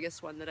was the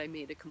biggest one that I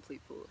made a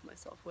complete fool of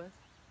myself with.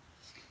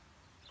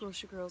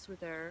 Grocery girls were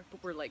there,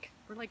 but we're like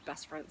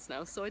best friends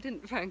now, so I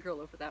didn't fangirl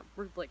over that.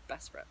 We're like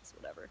best friends,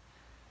 whatever.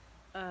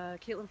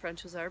 Caitlin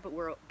French was there, but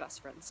we're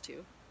best friends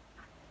too.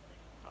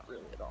 Not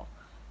really at all.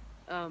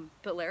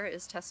 But Lara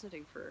is test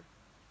knitting for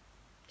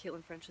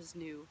Caitlin French's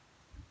new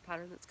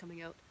pattern that's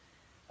coming out.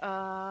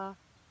 I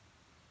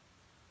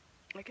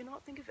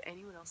cannot think of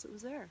anyone else that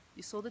was there.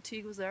 Isolde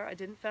Teague was there. I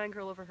didn't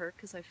fangirl over her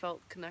because I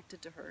felt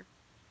connected to her.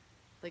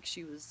 Like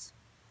she was,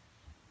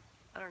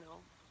 I don't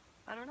know,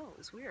 it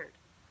was weird.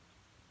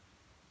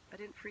 I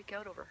didn't freak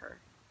out over her.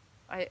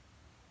 I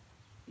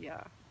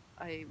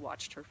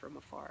watched her from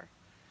afar.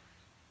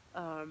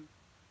 I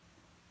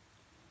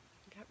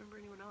can't remember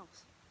anyone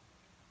else.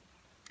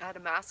 I had a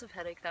massive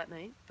headache that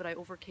night, but I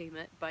overcame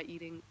it by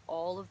eating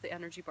all of the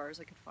energy bars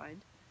I could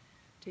find,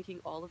 taking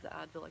all of the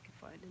Advil I could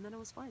find, and then I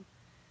was fine.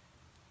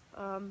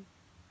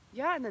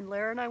 Yeah, and then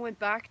Lara and I went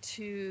back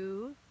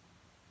to...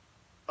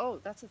 Oh,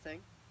 that's a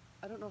thing.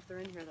 I don't know if they're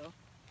in here, though.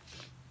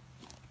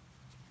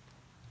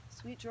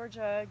 Sweet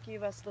Georgia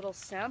gave us little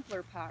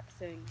sampler pack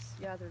things.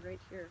 Yeah, they're right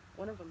here.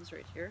 One of them's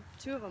right here.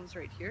 Two of them's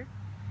right here.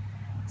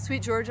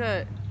 Sweet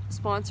Georgia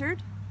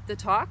sponsored the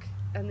talk,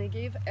 and they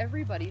gave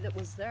everybody that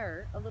was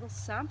there a little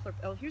sampler.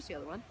 Oh, here's the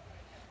other one.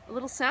 A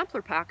little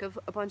sampler pack of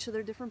a bunch of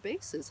their different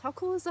bases. How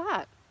cool is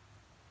that?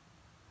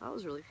 That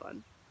was really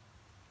fun.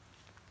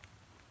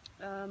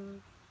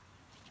 Went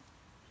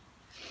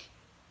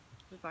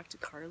back to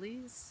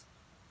Carly's.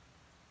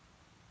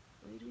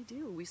 What did we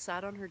do? We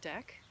sat on her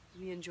deck.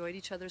 We enjoyed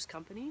each other's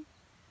company.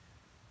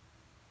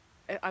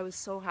 I was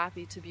so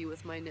happy to be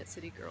with my Knit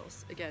City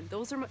girls. Again,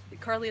 those are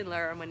Carly and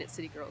Lara are my Knit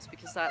City girls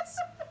because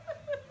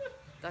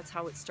that's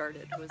how it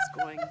started, was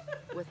going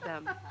with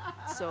them.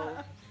 So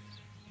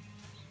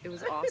it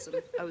was awesome.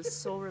 I was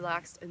so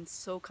relaxed and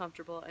so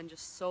comfortable and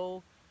just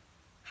so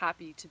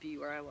happy to be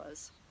where I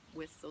was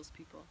with those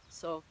people.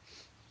 So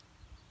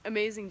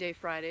amazing day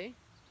Friday.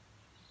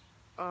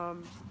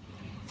 I'm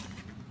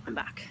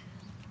back.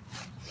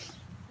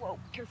 Whoa,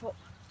 careful.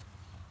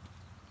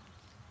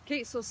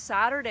 Okay, so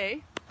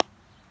Saturday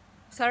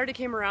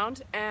came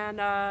around,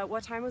 and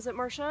what time was it,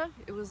 Marcia?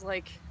 It was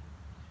like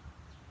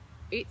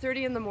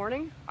 8:30 in the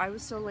morning. I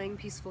was still laying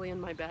peacefully in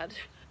my bed,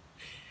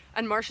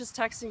 and Marcia's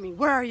texting me,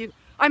 "Where are you?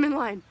 I'm in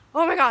line.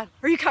 Oh my God,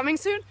 are you coming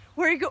soon?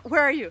 Where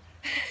are you?"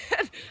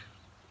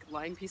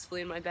 Lying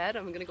peacefully in my bed.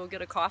 I'm gonna go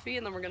get a coffee,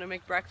 and then we're gonna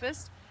make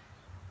breakfast.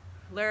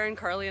 Lara and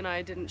Carly and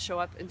I didn't show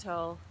up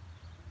until,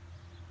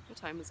 what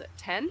time was it?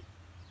 10?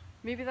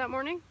 Maybe that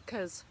morning?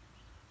 Because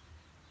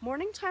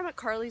morning time at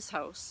Carly's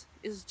house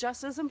is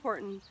just as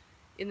important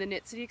in the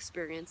Knit City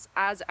experience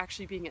as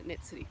actually being at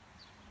Knit City.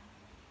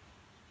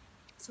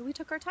 So we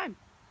took our time,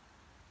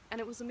 and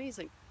it was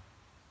amazing.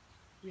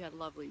 We had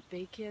lovely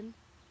bacon.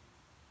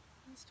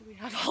 What else do we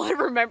have? All I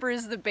remember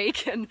is the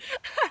bacon.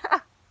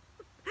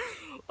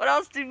 What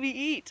else did we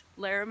eat?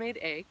 Lara made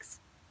eggs.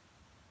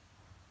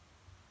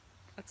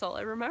 That's all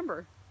I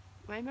remember.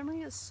 My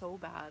memory is so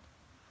bad.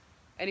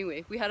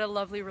 Anyway, we had a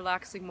lovely,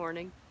 relaxing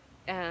morning,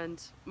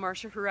 and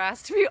Marcia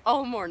harassed me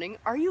all morning.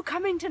 "Are you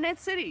coming to Knit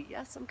City?"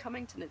 Yes, I'm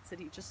coming to Knit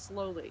City, just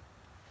slowly.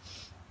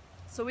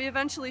 So we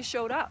eventually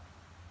showed up.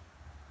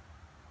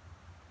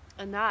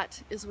 And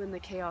that is when the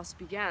chaos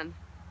began.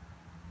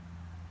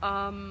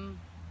 I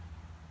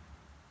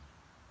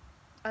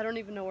don't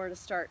even know where to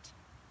start.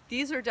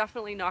 These are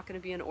definitely not going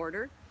to be in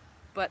order,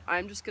 but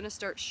I'm just going to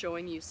start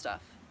showing you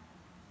stuff.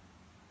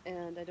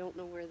 And I don't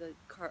know where the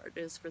card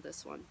is for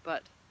this one,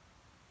 but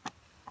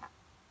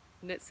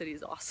Knit City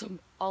is awesome.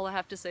 All I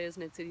have to say is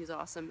Knit City is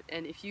awesome.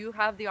 And if you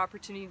have the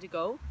opportunity to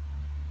go,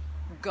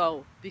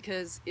 go.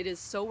 Because it is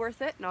so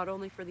worth it, not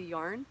only for the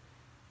yarn,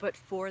 but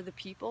for the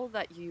people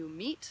that you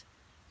meet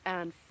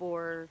and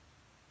for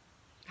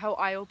how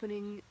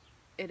eye-opening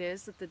it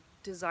is that the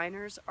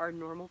designers are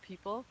normal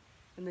people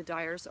and the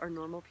dyers are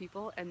normal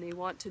people, and they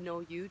want to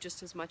know you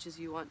just as much as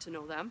you want to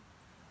know them.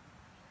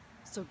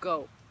 So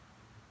go.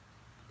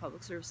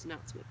 Public service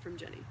announcement from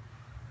Jenny.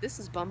 This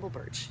is Bumble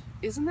Birch.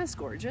 Isn't this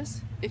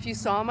gorgeous? If you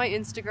saw my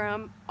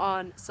Instagram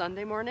on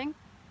Sunday morning,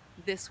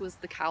 this was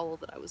the cowl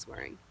that I was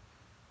wearing.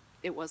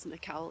 It wasn't a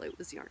cowl, it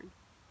was yarn.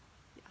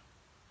 Yeah.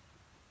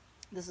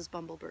 This is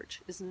Bumble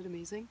Birch. Isn't it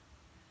amazing?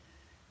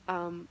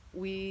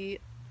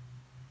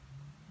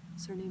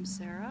 Is her name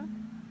Sarah?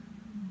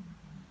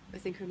 I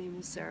think her name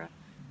was Sarah.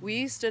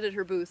 We stood at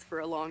her booth for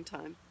a long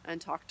time and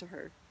talked to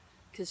her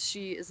because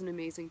she is an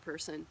amazing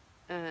person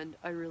and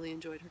I really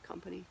enjoyed her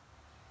company.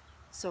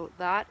 So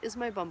that is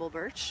my Bumble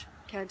Birch.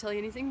 Can't tell you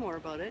anything more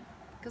about it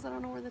because I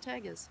don't know where the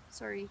tag is.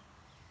 Sorry.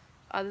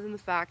 Other than the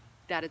fact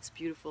that it's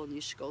beautiful and you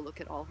should go look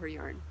at all her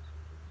yarn.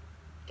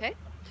 Okay?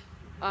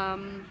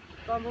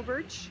 Bumble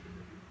Birch.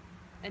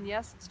 And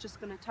yes, it's just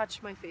going to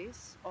touch my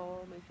face.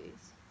 All my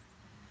face.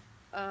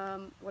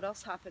 What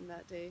else happened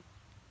that day?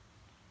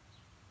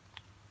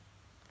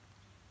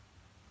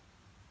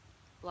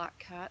 Black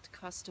Cat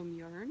custom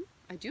yarn.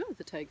 I do have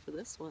the tag for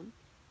this one.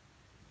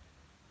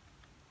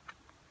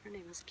 Her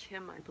name is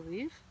Kim, I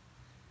believe.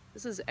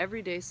 This is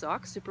everyday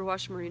socks,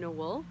 superwash merino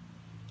wool,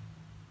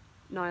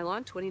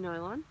 nylon, 20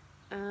 nylon.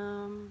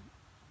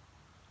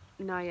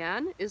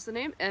 Nyan is the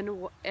name,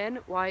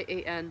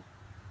 Nyan.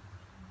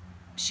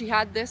 She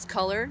had this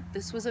color.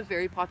 This was a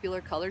very popular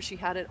color. She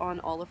had it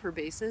on all of her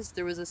bases.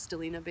 There was a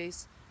Stellina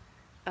base,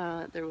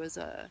 there was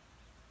a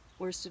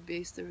worsted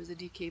base, there was a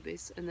DK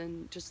base, and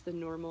then just the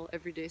normal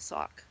everyday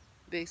sock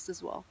base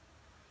as well.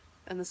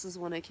 And this is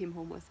one I came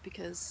home with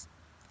because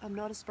I'm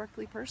not a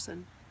sparkly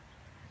person.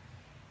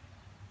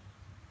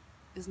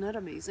 Isn't that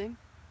amazing?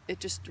 It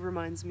just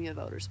reminds me of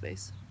outer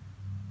space.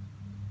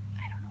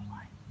 I don't know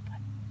why, but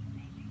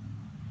maybe.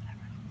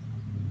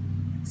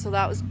 So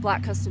that was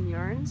Black Custom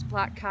Yarns,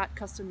 Black Cat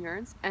Custom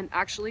Yarns, and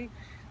actually,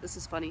 this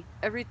is funny.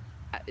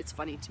 It's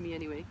funny to me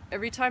anyway.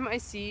 Every time I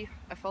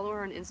follow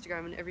her on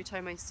Instagram, and every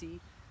time I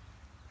see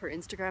her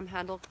Instagram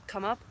handle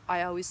come up,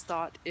 I always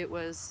thought it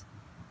was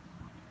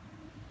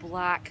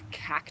Black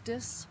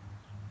Cactus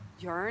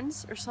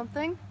Yarns or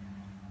something,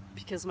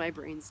 because my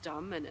brain's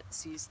dumb and it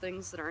sees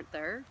things that aren't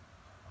there.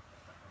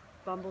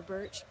 Bumble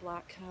Birch,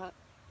 Black Cat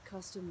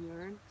Custom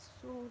Yarn.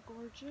 So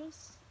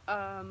gorgeous.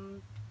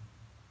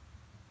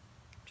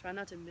 Try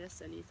not to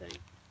miss anything.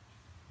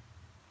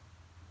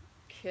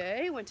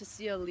 Okay, went to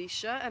see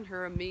Alicia and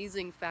her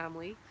amazing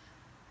family.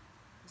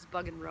 Was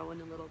bugging Rowan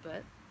a little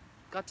bit.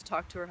 Got to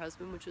talk to her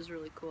husband, which was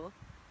really cool.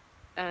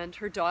 And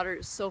her daughter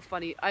is so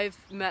funny. I've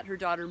met her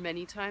daughter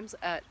many times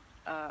at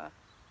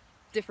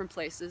different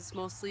places,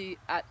 mostly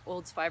at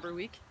Olds Fiber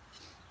Week.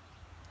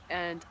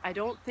 And I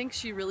don't think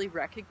she really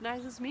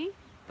recognizes me,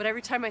 but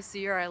every time I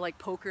see her, I like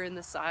poke her in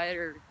the side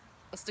or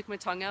I'll stick my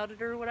tongue out at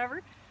her or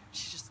whatever.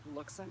 She just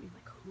looks at me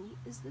like, who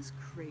is this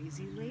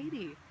crazy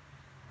lady?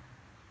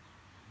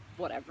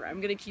 Whatever, I'm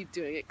gonna keep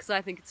doing it because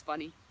I think it's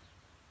funny.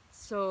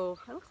 So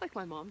I look like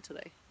my mom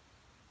today.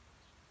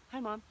 Hi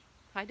Mom.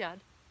 Hi Dad.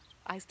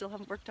 I still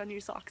haven't worked on your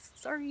socks.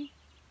 Sorry.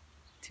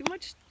 Too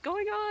much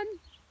going on.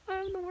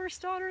 I'm the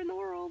worst daughter in the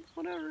world.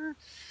 Whatever.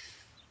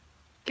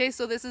 Okay,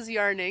 so this is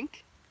Yarn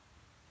Ink.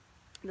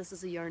 This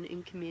is a Yarn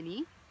Ink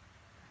mini.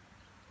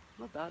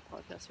 I'm a bad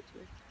podcaster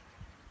today.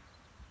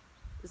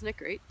 Isn't it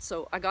great?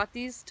 So I got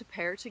these to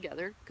pair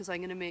together because I'm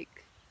going to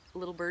make a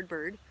little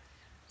bird,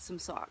 some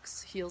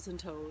socks, heels and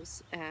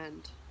toes,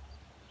 and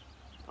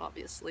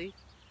obviously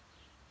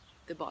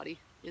the body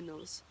in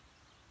those.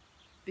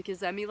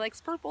 Because Emmy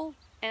likes purple,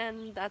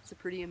 and that's a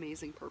pretty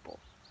amazing purple.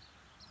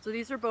 So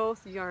these are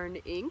both Yarn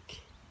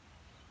Ink.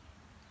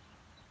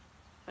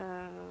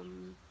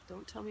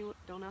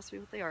 Don't ask me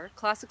what they are.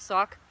 Classic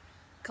sock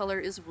color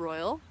is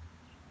royal.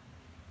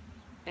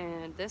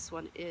 And this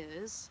one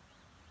is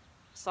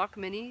Sock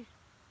Mini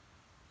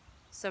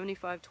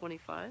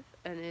 7525,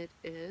 and it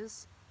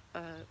is,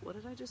 what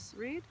did I just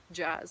read?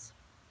 Jazz.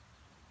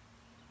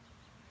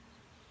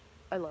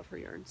 I love her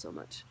yarn so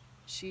much.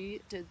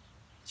 She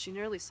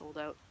nearly sold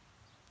out.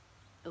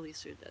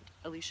 Alicia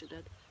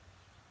did.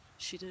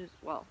 She did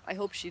well. I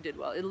hope she did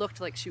well. It looked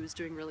like she was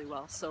doing really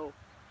well. So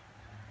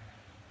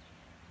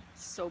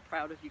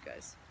proud of you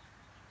guys.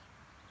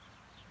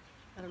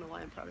 I don't know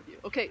why I'm proud of you.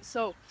 Okay,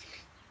 so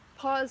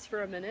pause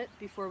for a minute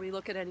before we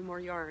look at any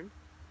more yarn.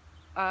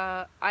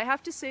 I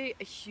have to say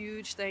a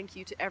huge thank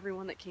you to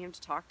everyone that came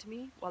to talk to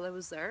me while I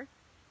was there.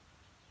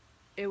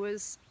 It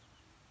was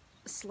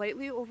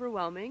slightly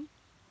overwhelming,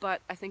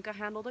 but I think I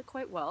handled it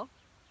quite well.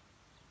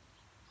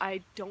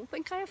 I don't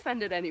think I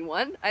offended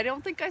anyone. I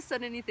don't think I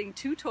said anything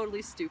too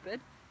totally stupid.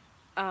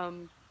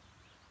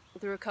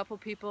 There were a couple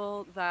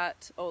people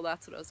that, oh,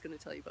 that's what I was going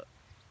to tell you about.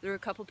 There were a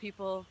couple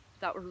people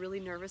that were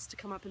really nervous to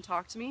come up and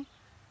talk to me,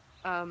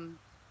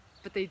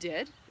 but they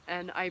did,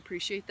 and I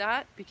appreciate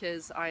that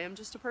because I am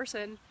just a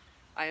person.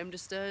 I am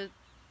just a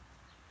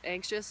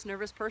anxious,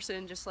 nervous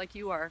person, just like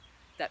you are,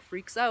 that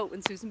freaks out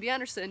when Susan B.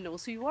 Anderson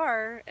knows who you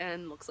are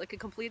and looks like a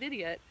complete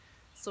idiot.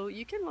 So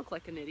you can look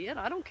like an idiot.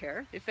 I don't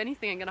care. If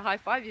anything, I'm going to high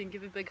five you and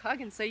give a big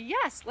hug and say,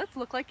 yes, let's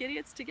look like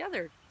idiots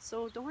together.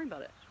 So don't worry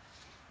about it.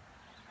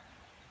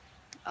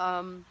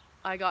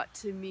 I got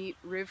to meet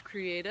Riv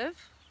Creative.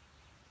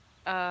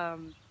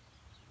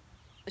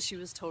 She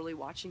was totally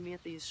watching me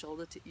at the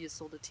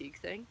Ysolda Teague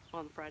thing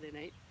on Friday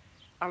night.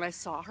 And I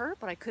saw her,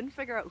 but I couldn't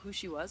figure out who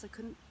she was. I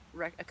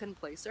couldn't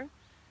place her.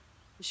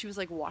 She was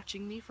like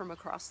watching me from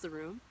across the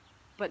room,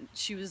 but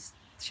she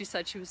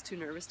said she was too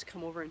nervous to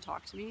come over and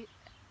talk to me.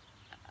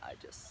 I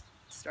just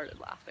started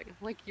laughing. I'm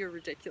like, you're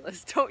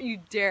ridiculous. Don't you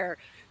dare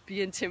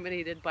be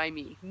intimidated by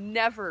me.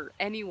 Never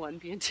anyone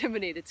be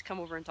intimidated to come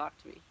over and talk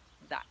to me.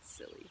 That's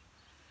silly.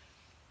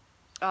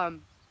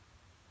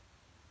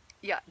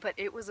 Yeah, but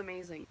it was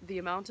amazing. The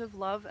amount of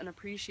love and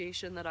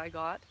appreciation that I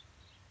got,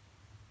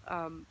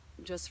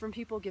 just from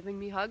people giving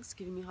me hugs,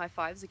 giving me high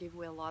fives. I gave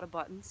away a lot of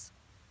buttons.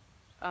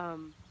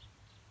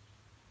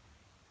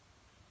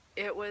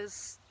 It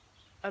was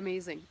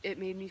amazing. It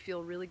made me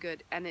feel really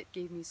good, and it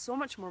gave me so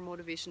much more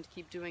motivation to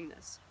keep doing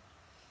this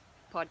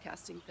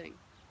podcasting thing.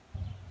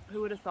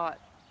 Who would have thought?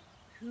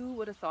 Who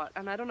would have thought?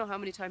 And I don't know how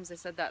many times I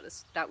said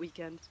that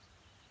weekend.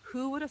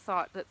 Who would have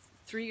thought that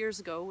 3 years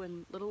ago,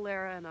 when little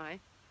Lara and I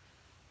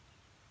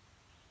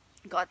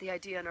got the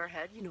idea in our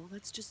head,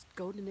 let's just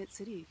go to Knit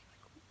City.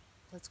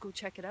 Let's go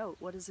check it out.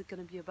 What is it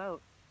going to be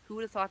about? Who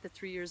would have thought that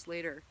 3 years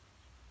later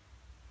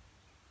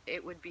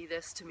it would be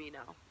this to me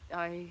now?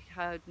 I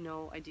had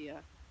no idea.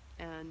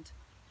 And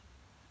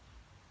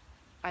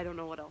I don't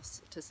know what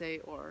else to say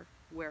or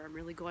where I'm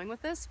really going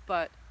with this,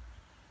 but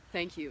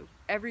thank you.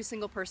 Every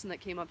single person that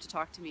came up to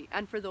talk to me.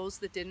 And for those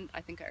that didn't,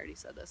 I think I already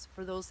said this,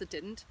 for those that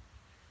didn't,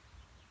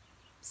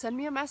 send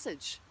me a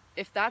message.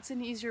 If that's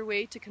an easier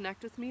way to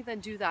connect with me, then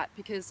do that,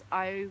 because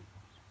I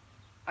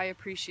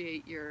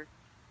appreciate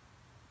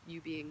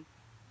you being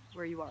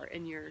where you are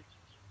and your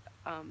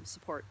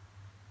support,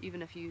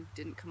 even if you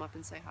didn't come up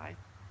and say hi,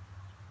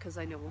 because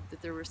I know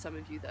that there were some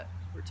of you that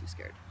were too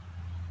scared.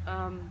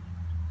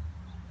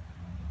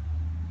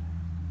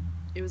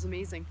 It was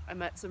amazing. I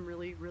met some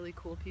really, really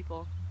cool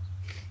people.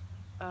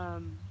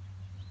 And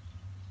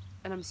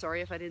I'm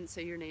sorry if I didn't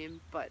say your name,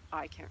 but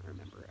I can't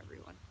remember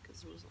everyone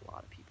because there was a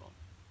lot of people.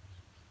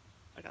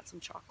 I got some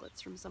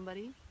chocolates from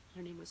somebody.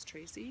 Her name was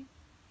Tracy.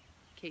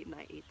 Kate and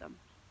I ate them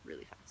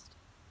really fast.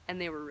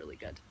 And they were really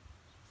good.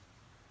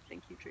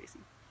 Thank you, Tracy.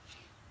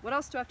 What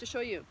else do I have to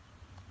show you?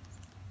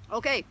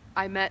 Okay,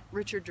 I met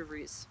Richard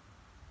DeVries.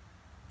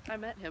 I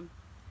met him.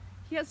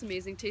 He has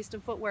amazing taste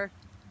in footwear.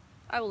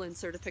 I will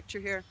insert a picture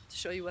here to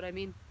show you what I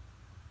mean.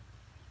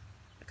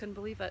 I couldn't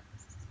believe it.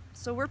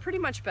 So we're pretty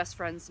much best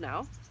friends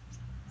now.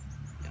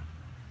 Yeah.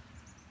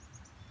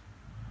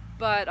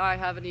 But I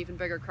have an even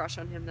bigger crush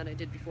on him than I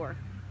did before.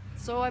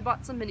 So I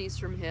bought some minis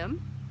from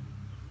him.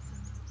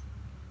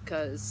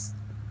 Because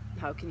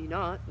how can you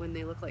not when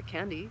they look like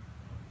candy?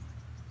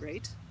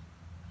 Right?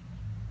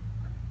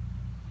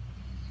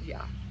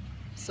 Yeah.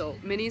 So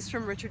minis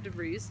from Richard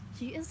DeVries.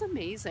 He is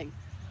amazing.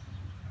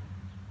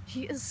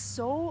 He is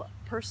so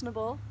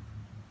personable,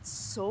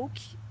 so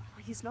cute.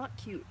 He's not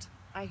cute.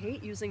 I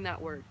hate using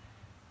that word.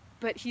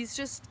 But he's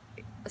just,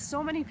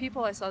 so many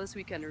people I saw this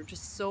weekend are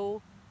just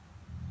so,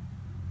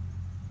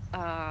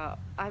 I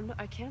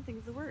can't think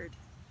of the word.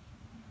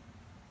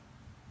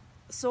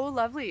 So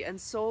lovely and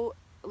so,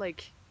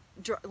 like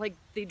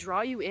they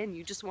draw you in.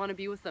 You just want to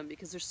be with them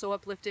because they're so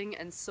uplifting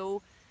and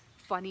so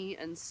funny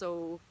and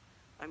so,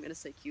 I'm going to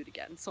say cute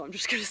again, so I'm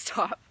just going to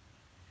stop.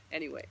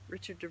 Anyway,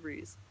 Richard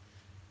DeVries.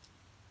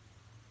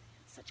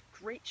 Such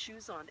great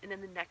shoes on, and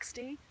then the next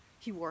day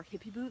he wore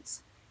hippie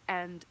boots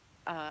and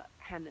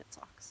hand knit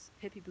socks.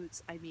 Hippie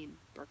boots, I mean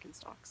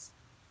Birkenstocks.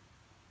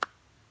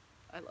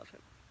 I love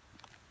him.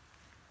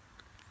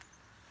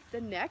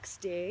 The next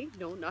day,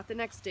 no, not the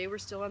next day, we're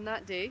still on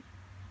that day.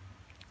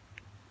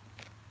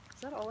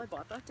 Is that all I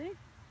bought that day?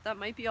 That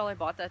might be all I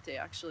bought that day,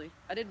 actually.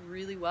 I did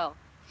really well.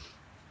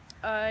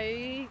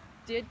 I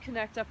did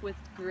connect up with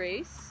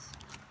Grace.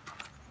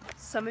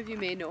 Some of you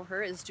may know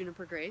her as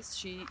Juniper Grace.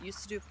 She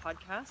used to do a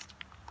podcast.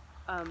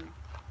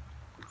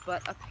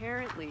 But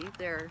apparently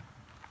there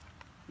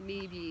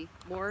may be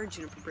more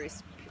Juniper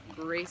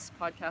Grace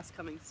podcasts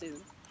coming soon.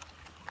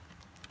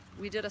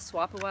 We did a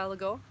swap a while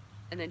ago,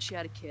 and then she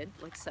had a kid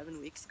like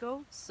 7 weeks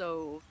ago,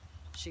 so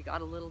she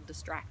got a little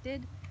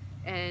distracted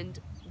and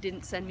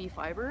didn't send me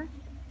fiber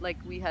like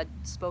we had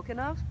spoken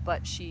of,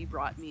 but she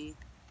brought me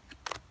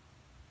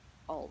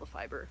all the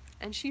fiber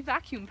and she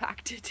vacuum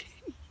packed it.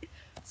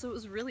 So it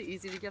was really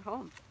easy to get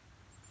home.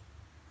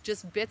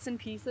 Just bits and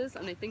pieces,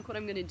 and I think what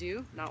I'm going to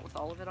do, not with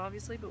all of it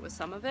obviously, but with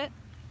some of it,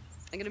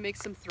 I'm going to make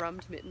some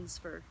thrummed mittens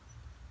for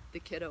the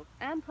kiddo,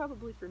 and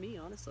probably for me,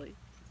 honestly.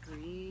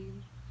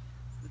 Green,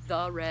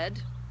 the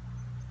red,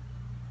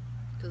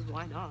 because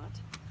why not?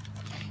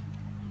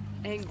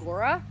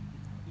 Angora,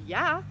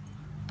 yeah,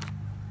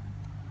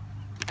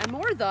 and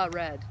more the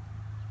red.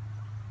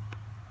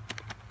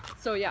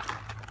 So yeah,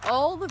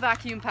 all the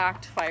vacuum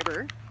packed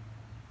fiber.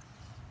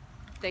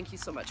 Thank you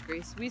so much,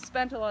 Grace. We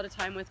spent a lot of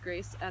time with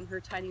Grace and her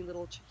tiny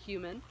little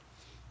human,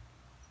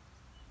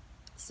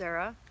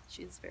 Sarah.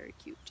 She is very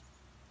cute.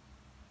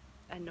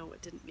 And no,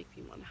 it didn't make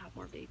me want to have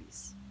more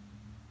babies.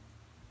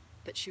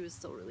 But she was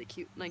still really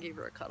cute, and I gave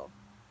her a cuddle.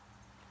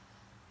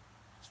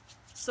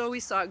 So we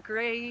saw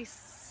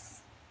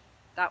Grace.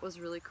 That was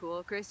really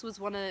cool. Grace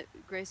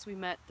we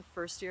met the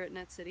first year at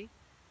Net City.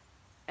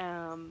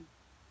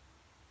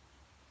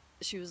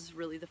 She was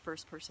really the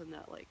first person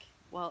that, like,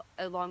 well,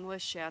 along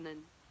with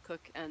Shannon,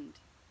 Cook, and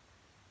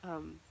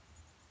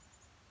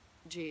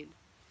Jade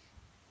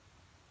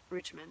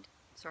Richmond.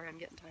 Sorry, I'm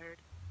getting tired.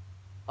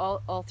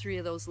 All three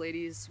of those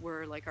ladies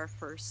were like our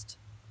first,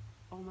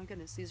 oh my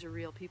goodness, these are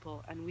real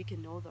people, and we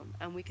can know them,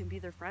 and we can be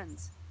their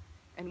friends,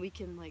 and we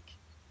can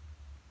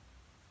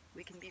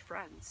be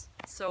friends.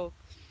 So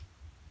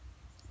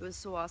it was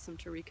so awesome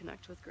to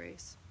reconnect with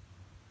Grace.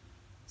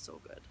 So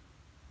good.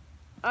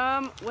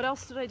 What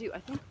else did I do? I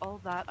think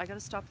all that. I gotta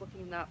stop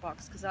looking in that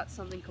box because that's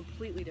something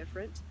completely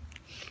different.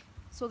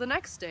 So the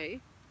next day,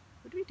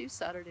 what did we do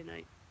Saturday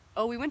night?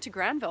 Oh, we went to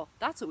Granville.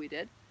 That's what we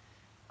did.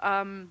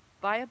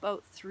 By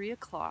about 3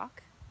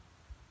 o'clock,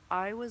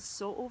 I was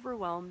so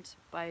overwhelmed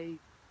by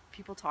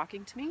people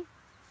talking to me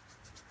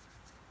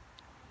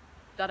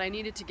that I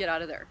needed to get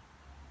out of there.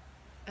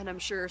 And I'm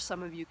sure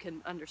some of you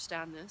can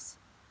understand this.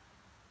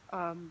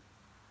 I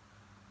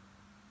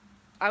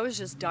was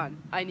just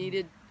done. I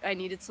needed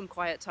some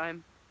quiet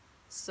time.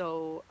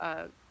 So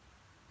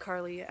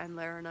Carly and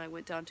Lara and I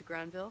went down to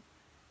Granville,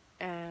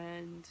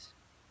 and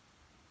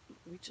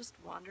we just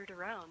wandered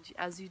around,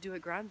 as you do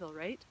at Granville,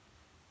 right?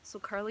 So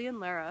Carly and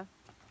Lara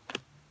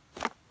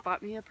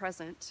bought me a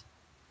present.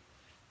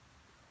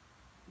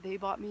 They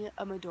bought me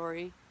a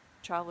Midori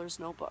Traveler's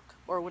Notebook,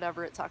 or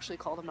whatever it's actually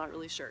called, I'm not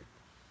really sure.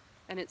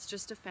 And it's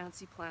just a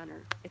fancy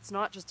planner. It's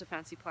not just a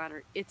fancy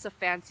planner, it's a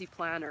fancy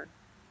planner.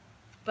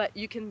 But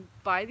you can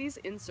buy these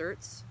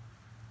inserts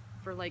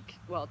for, like,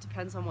 well, it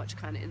depends on which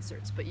kind of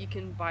inserts, but you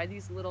can buy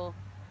these little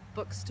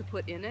books to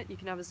put in it. You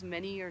can have as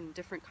many or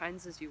different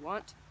kinds as you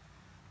want.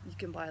 You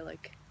can buy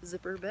like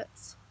zipper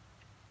bits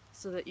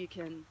so that you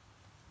can,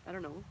 I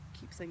don't know,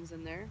 keep things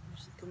in there.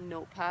 There's like a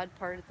notepad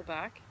part at the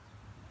back.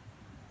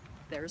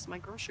 There's my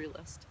grocery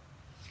list.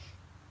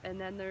 And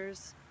then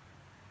there's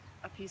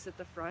a piece at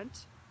the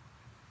front.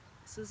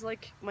 This is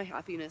like my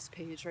happiness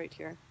page right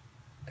here.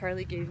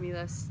 Carly gave me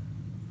this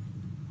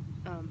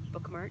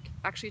bookmark,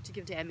 actually to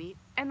give to Emmy,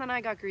 and then I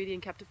got greedy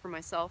and kept it for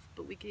myself,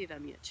 but we gave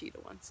Emmy a cheetah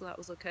one, so that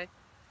was okay.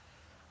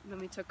 And then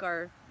we took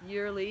our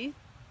yearly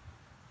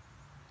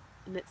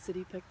Knit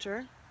City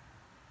picture.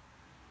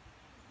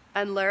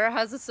 And Lara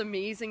has this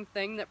amazing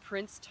thing that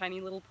prints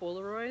tiny little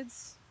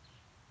Polaroids.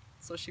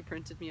 So she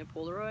printed me a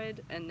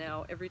Polaroid, and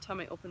now every time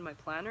I open my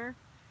planner,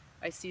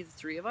 I see the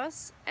three of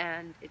us,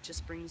 and it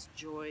just brings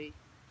joy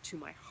to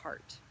my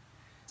heart.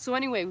 So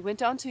anyway, we went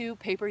down to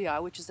Paper Yeah,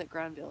 which is at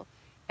Granville,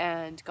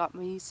 and got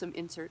me some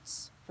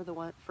inserts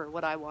for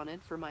what I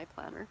wanted for my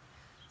planner.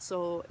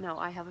 So now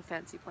I have a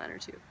fancy planner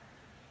too.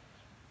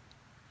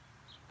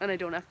 And I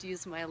don't have to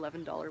use my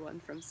 $11 one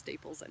from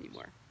Staples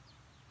anymore.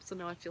 So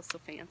now I feel so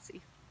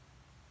fancy.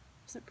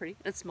 Isn't it pretty?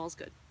 It smells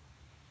good.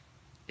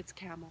 It's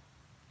camel.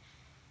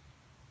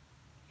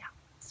 Yeah,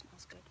 it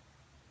smells good.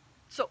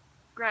 So,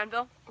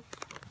 Granville.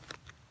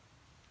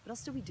 What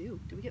else did we do?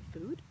 Did we get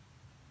food?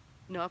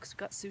 No, because we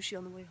got sushi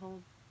on the way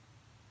home,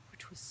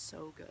 which was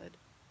so good.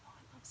 Oh,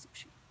 I love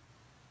sushi.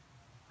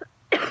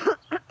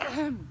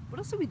 What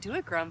else did we do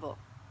at Granville?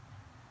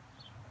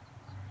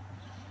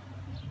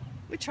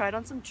 We tried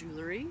on some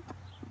jewelry.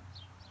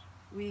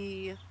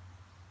 We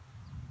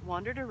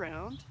wandered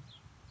around.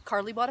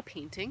 Carly bought a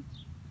painting.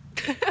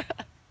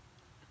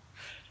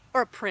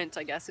 Or a print,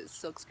 I guess. It's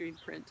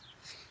silkscreen print.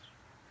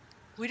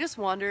 We just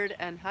wandered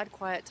and had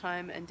quiet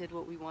time and did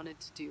what we wanted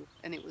to do,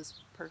 and it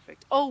was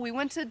perfect. Oh, we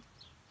went to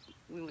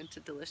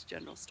Delish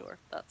General Store.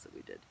 That's what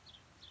we did.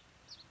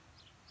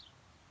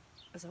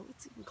 Is that what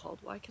it's even called?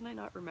 Why can I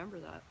not remember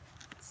that?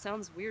 It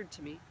sounds weird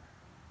to me.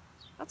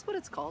 That's what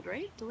it's called,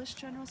 right? Delish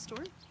General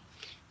Store?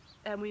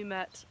 And we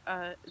met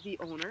the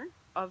owner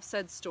of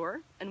said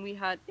store, and we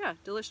had, yeah,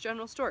 Delish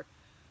General Store.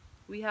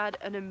 We had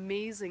an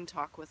amazing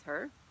talk with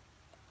her.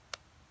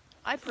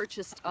 I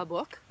purchased a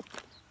book.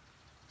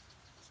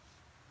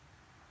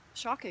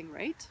 Shocking,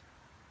 right?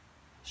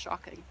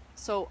 Shocking.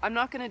 So I'm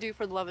not going to do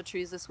For the Love of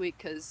Trees this week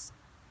because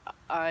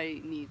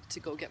I need to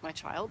go get my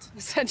child,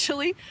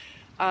 essentially.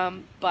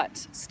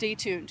 But stay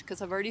tuned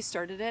because I've already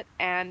started it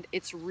and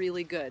it's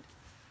really good.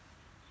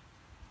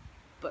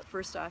 But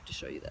first I have to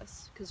show you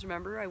this, because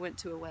remember I went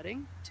to a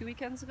wedding 3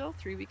 weekends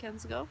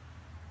ago?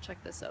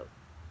 Check this out.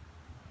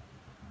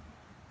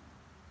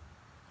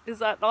 Is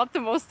that not the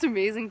most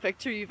amazing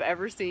picture you've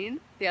ever seen?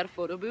 They had a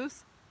photo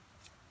booth,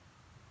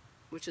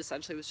 which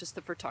essentially was just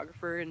the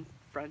photographer in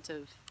front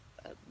of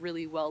a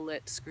really well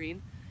lit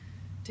screen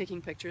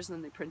taking pictures, and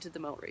then they printed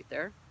them out right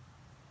there.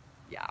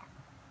 Yeah.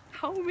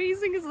 How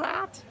amazing is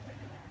that?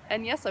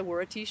 And yes, I wore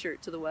a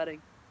t-shirt to the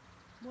wedding.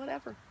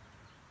 Whatever.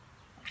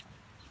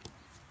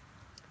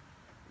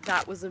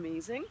 That was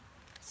amazing.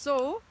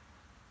 So,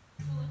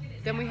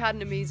 then we had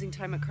an amazing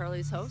time at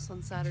Carly's house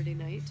on Saturday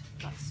night.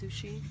 Got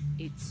sushi,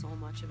 ate so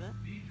much of it.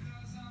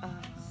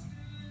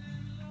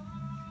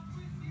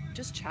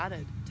 just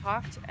chatted,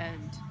 talked,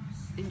 and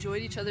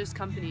enjoyed each other's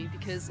company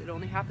because it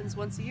only happens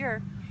once a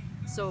year.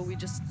 So we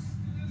just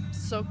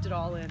soaked it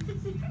all in.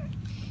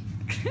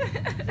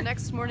 The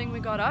next morning we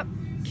got up.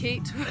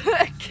 Kate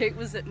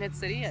was at Knit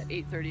City at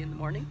 8:30 in the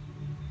morning.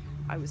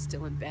 I was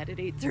still in bed at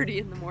 8:30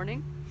 in the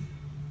morning.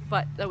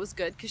 But that was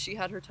good because she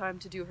had her time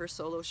to do her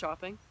solo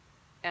shopping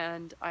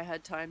and I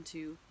had time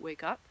to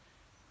wake up.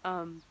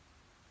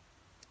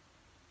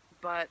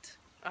 But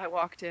I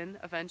walked in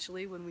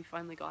eventually when we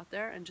finally got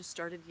there and just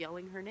started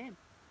yelling her name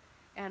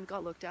and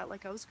got looked at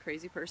like I was a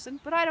crazy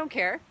person, but I don't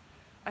care.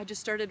 I just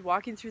started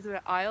walking through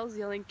the aisles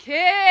yelling,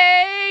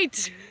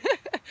 "Kate!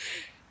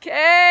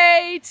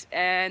 Kate!"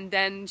 And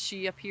then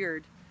she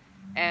appeared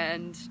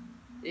and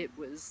it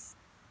was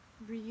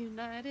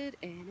reunited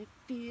and it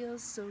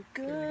feels so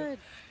good.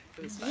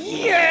 It was fun.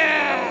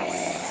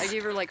 Yes! I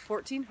gave her like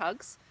 14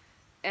 hugs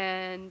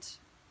and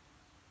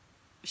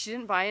she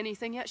didn't buy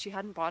anything yet. She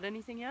hadn't bought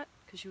anything yet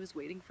because she was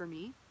waiting for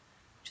me,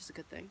 which is a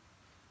good thing.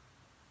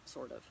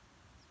 Sort of.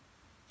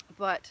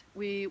 But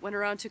we went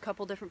around to a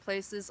couple different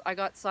places. I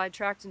got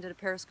sidetracked and did a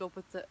Periscope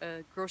with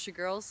the grocery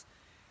girls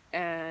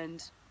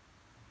and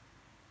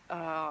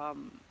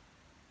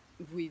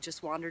we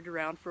just wandered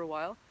around for a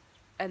while.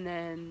 And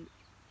then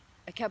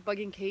I kept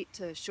bugging Kate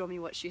to show me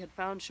what she had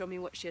found,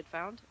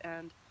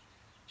 and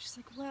she's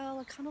like, well,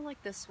 I kind of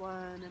like this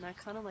one, and I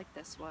kind of like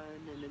this one,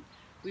 and then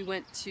we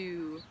went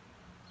to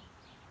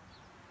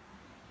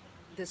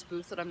this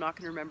booth that I'm not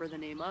going to remember the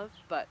name of,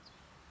 but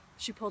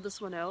she pulled this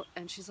one out,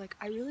 and she's like,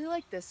 I really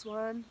like this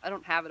one. I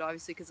don't have it,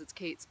 obviously, because it's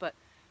Kate's, but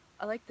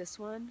I like this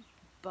one,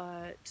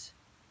 but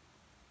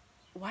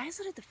why is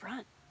it at the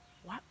front?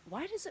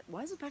 Why is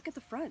it back at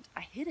the front?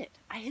 I hid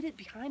it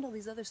behind all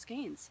these other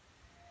skeins.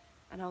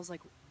 And I was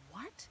like,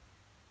 what?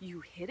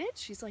 You hid it?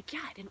 She's like, yeah,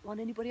 I didn't want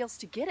anybody else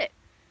to get it.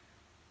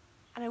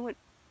 And I went,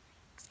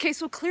 okay,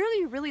 so clearly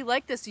you really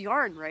like this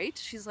yarn, right?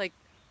 She's like,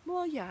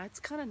 well, yeah, it's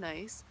kind of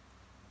nice.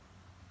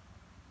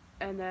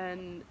 And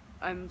then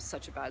I'm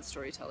such a bad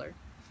storyteller.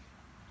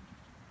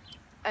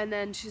 And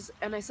then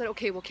I said,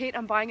 okay, well, Kate,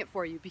 I'm buying it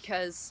for you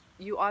because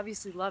you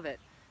obviously love it.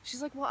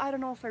 She's like, well, I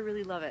don't know if I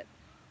really love it.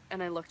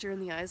 And I looked her in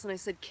the eyes and I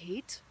said,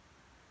 Kate,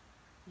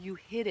 you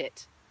hid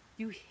it.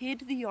 You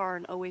hid the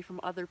yarn away from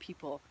other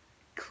people.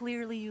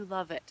 Clearly you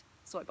love it.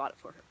 So I bought it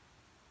for her.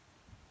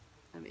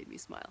 That made me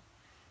smile.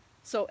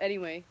 So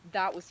anyway,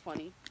 that was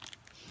funny.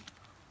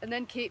 And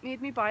then Kate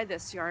made me buy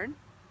this yarn.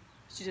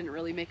 She didn't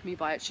really make me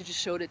buy it. She just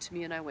showed it to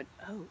me and I went,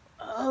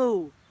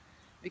 oh.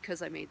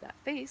 Because I made that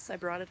face, I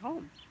brought it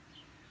home.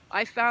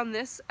 I found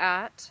this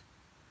at,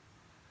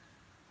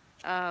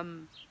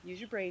 use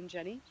your brain,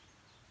 Jenny,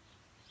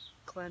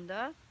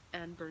 Glenda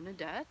and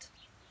Bernadette.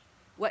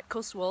 Wet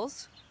Coast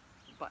Wools.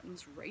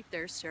 Buttons right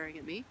there staring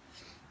at me.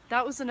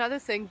 That was another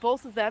thing.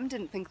 Both of them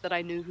didn't think that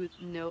I knew who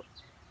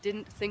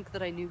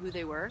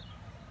they were.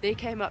 They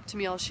came up to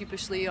me all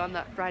sheepishly on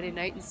that Friday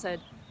night and said,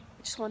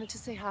 I just wanted to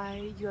say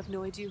hi. You have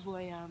no idea who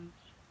I am.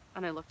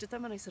 And I looked at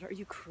them and I said, are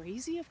you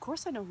crazy? Of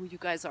course I know who you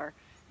guys are.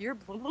 You're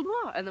blah, blah,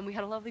 blah. And then we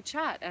had a lovely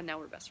chat and now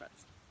we're best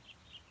friends.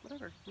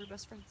 Whatever, we're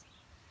best friends.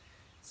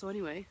 So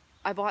anyway,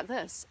 I bought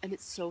this and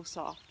it's so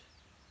soft.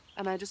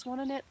 And I just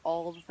want to knit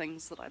all the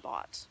things that I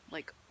bought.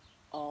 Like,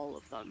 all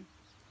of them.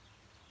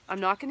 I'm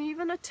not going to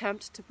even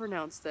attempt to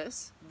pronounce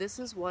this. This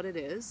is what it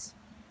is.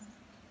 I'm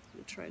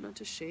going to try not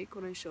to shake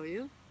when I show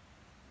you.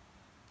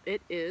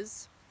 It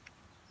is...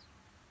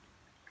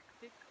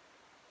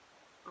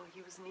 Oh,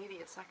 he was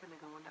needy a second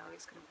ago and now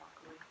he's going to walk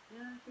away.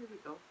 Yeah, here we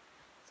go.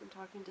 So I'm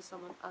talking to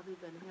someone other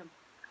than him.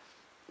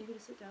 Are you going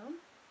to sit down?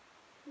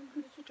 Are you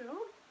going to sit down?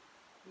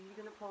 Or are you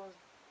going to pause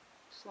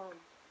slow?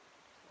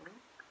 Slow?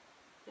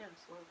 Yeah,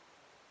 slow.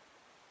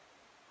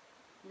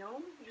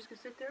 No? You're just going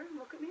to sit there and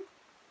look at me?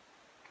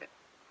 Okay.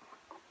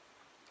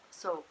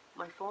 So,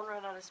 my phone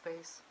ran out of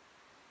space.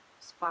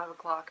 It's 5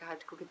 o'clock. I had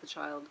to go get the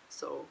child.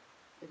 So,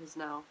 it is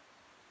now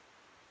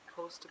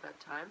close to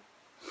bedtime.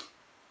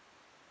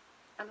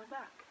 And I'm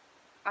back.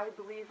 I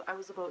believe I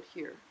was about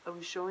here. I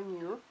was showing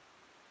you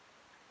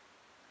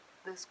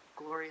this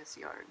glorious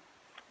yarn.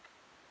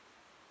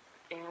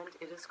 And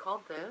it is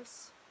called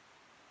this.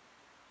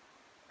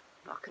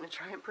 I'm not going to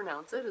try and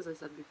pronounce it, as I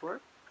said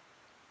before.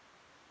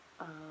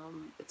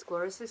 It's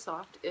gloriously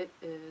soft. It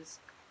is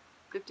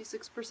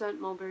 56%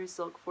 mulberry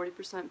silk,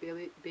 40%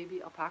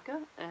 baby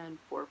alpaca, and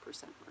 4%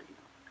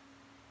 merino.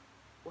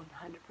 100%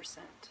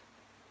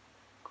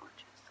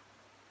 gorgeous.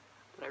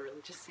 Did I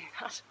really just say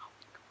that? Oh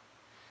my god.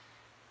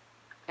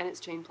 And it's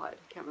chain plied.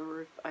 I can't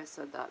remember if I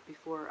said that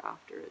before or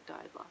after it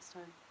died last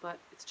time. But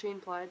it's chain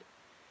plied,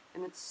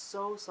 and it's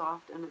so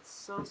soft, and it's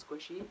so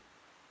squishy.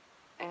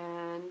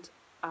 And,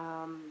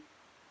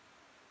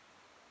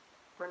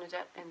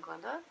 Bernadette and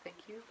Glenda,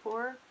 thank you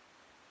for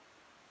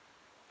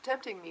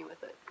tempting me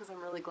with it, because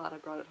I'm really glad I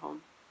brought it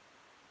home.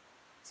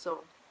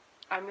 So,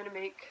 I'm going to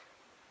make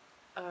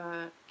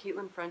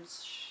Caitlin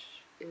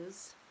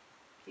French's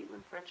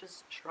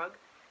shrug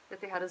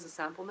that they had as a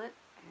sample knit,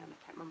 and I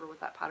can't remember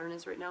what that pattern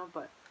is right now,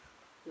 but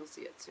you'll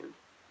see it soon.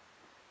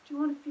 Do you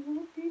want to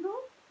feel it,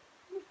 Beagle?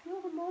 You feel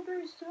the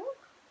mulberry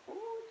silk?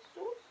 Oh, it's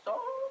so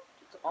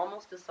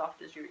almost as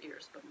soft as your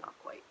ears, but not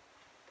quite.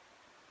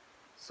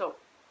 So,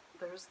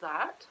 there's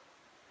that.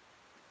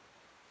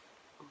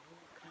 Oh,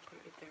 can I put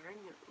it right there? And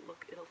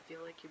look, it'll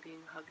feel like you're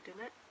being hugged in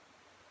it.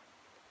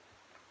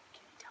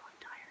 Can you tell I'm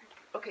tired?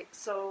 Okay,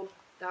 so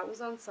that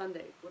was on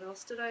Sunday. What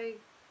else did I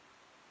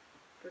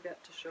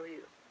forget to show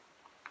you?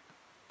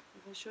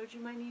 I showed you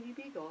my needy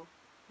beagle.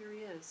 Here he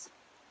is.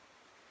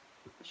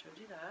 I showed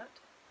you that.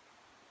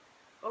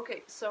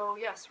 Okay, so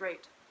yes,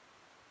 right.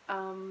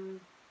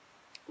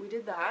 We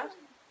did that.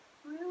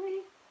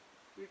 Really?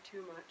 You're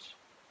too much.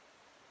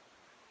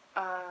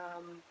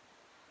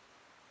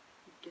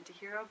 Get to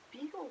hear a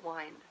beagle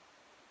whine.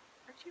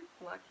 Aren't you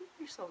lucky?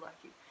 You're so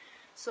lucky.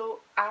 So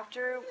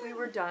after we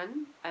were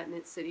done at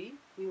Knit City,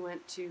 we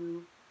went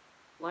to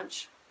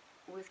lunch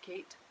with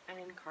Kate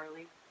and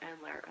Carly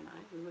and Lara and I.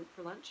 We went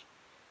for lunch.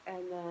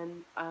 And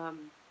then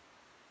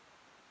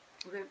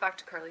we went back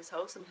to Carly's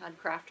house and had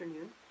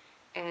crafternoon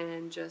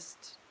and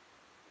just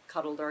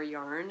cuddled our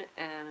yarn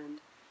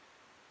and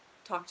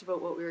talked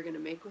about what we were going to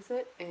make with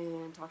it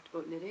and talked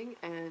about knitting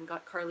and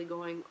got Carly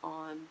going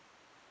on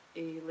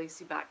a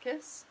lacy back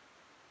kiss.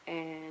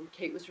 And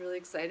Kate was really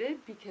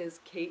excited because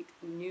Kate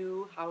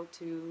knew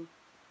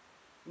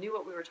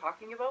what we were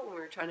talking about when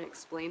we were trying to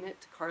explain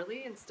it to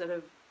Carly instead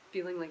of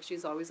feeling like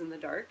she's always in the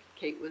dark.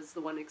 Kate was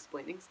the one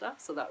explaining stuff,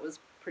 so that was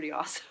pretty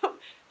awesome.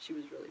 She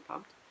was really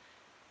pumped.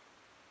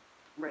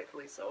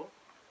 Rightfully so.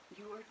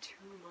 You are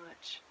too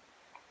much.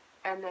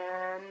 And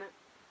then,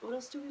 what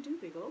else do we do,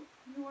 Beagle?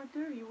 You weren't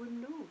there, you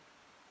wouldn't know.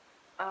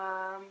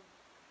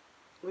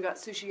 We got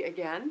sushi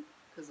again,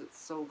 because it's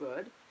so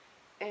good.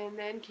 And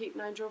then Kate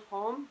and I drove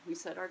home. We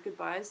said our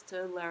goodbyes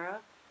to Lara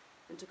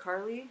and to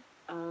Carly.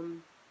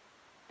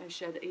 I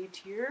shed a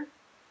tear,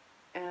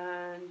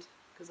 and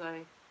because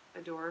I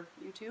adore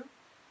you two.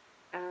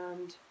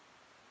 And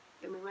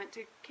then we went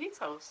to Kate's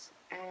house,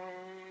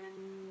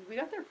 and we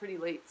got there pretty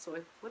late,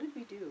 so what did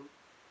we do?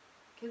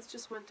 Kids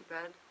just went to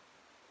bed,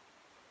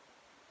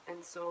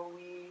 and so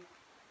we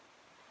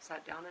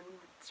sat down and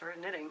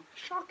started knitting.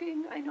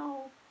 Shocking, I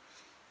know.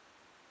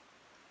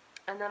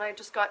 And then I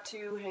just got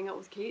to hang out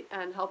with Kate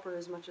and help her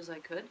as much as I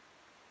could.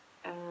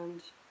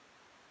 And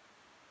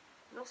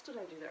what else did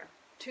I do there?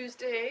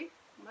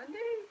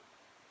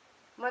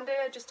 Monday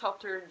I just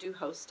helped her do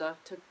house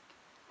stuff, took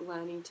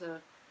Lanny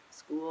to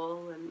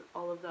school and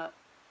all of that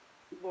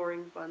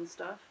boring fun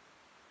stuff.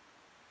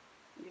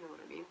 You know what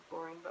I mean,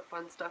 boring but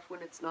fun stuff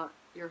when it's not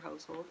your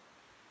household.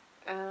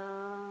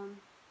 I'm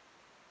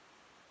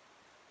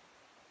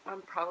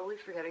probably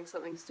forgetting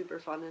something super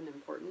fun and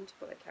important,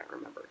 but I can't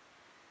remember.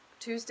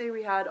 Tuesday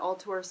we had all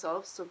to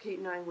ourselves, so Kate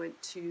and I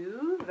went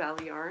to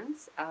Valley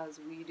Yarns, as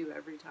we do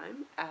every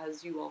time,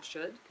 as you all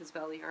should, because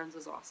Valley Yarns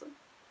is awesome.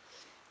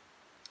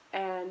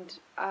 And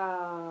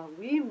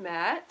we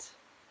met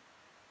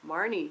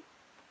Marnie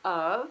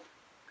of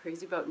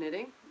Crazy About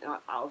Knitting,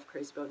 not of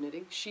Crazy About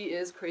Knitting. She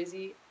is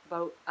crazy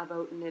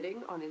about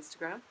knitting on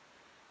Instagram.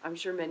 I'm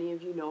sure many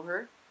of you know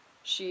her.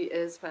 She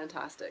is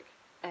fantastic.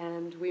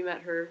 And we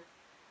met her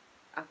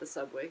at the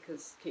Subway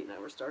because Kate and I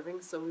were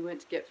starving, so we went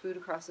to get food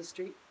across the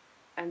street.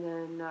 And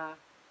then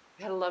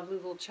we had a lovely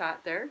little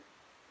chat there.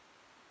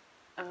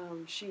 What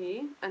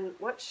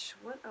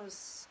I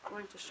was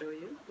going to show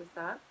you with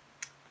that,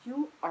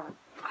 you are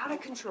out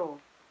of control,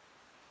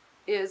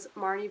 is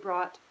Marnie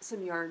brought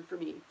some yarn for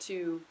me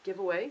to give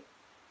away.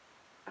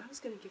 I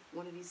was going to give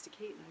one of these to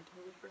Kate and I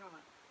totally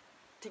forgot.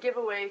 To give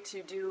away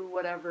to do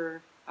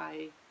whatever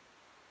I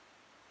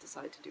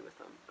decide to do with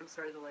them. I'm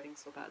sorry the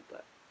lighting's so bad,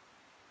 but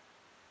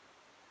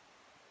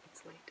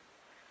it's late.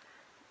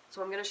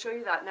 So I'm going to show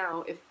you that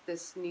now, if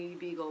this needy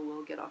beagle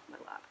will get off my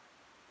lap.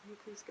 Can you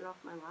please get off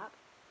my lap?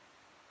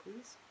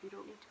 Please? You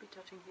don't need to be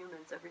touching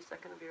humans every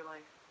second of your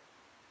life.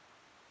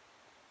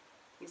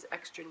 He's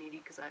extra needy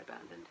because I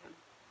abandoned him.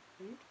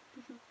 Right?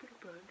 Did you get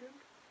abandoned?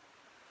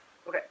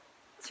 Okay,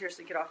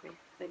 seriously, get off me.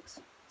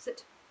 Thanks.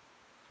 Sit.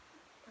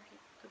 Marnie,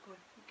 good boy.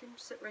 You can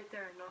sit right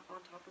there and not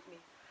on top of me.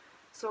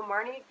 So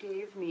Marnie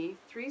gave me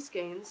 3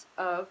 skeins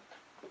of,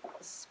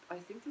 I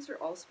think these are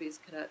all Space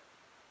Cadet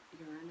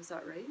yarn, is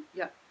that right?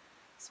 Yeah.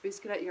 Space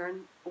Cadet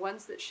yarn,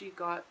 ones that she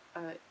got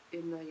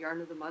in the Yarn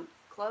of the Month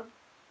club,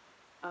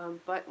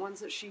 but ones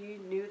that she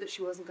knew that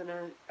she wasn't going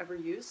to ever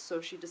use,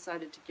 so she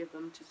decided to give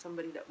them to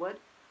somebody that would.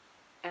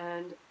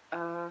 And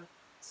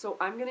so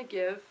I'm going to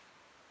give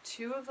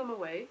 2 of them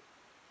away.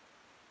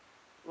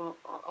 Well,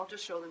 I'll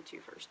just show them to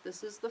you first.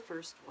 This is the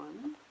first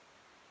one.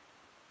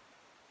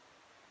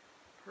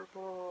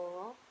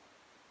 Purple,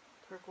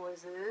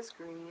 turquoises,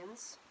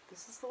 greens.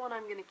 This is the one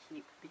I'm going to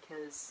keep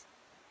because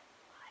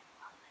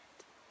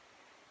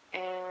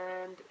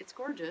and it's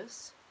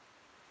gorgeous.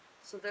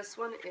 So this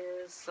one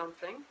is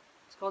something.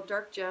 It's called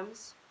Dark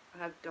Gems. I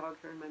have dog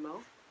hair in my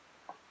mouth.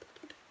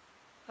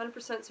 100%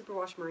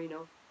 superwash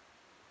merino.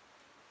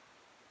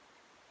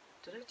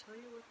 Did I tell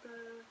you what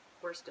the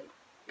worsted?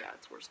 Yeah,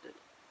 it's worsted.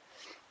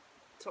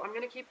 So I'm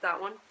gonna keep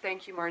that one.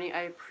 Thank you, Marnie.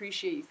 I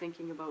appreciate you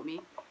thinking about me,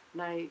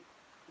 and I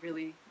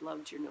really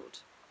loved your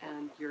note.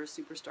 And you're a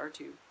superstar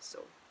too.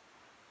 So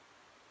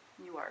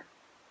you are.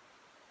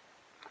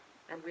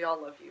 And we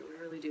all love you,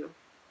 we really do.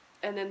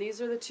 And then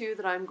these are the two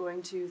that I'm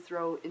going to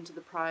throw into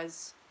the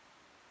prize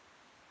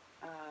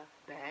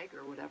bag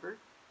or whatever.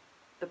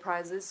 The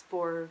prizes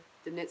for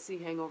the Knit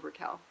City Hangover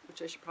Cal,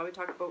 which I should probably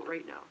talk about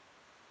right now.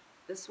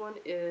 This one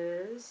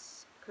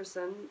is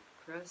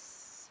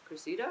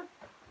Cressida.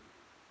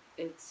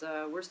 It's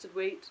worsted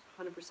weight,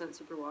 100%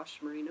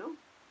 superwash merino.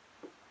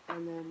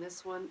 And then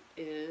this one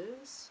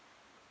is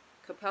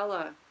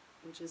Capella,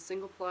 which is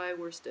single ply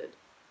worsted,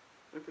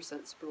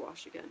 100%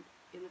 superwash again,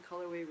 in the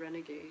colorway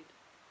Renegade.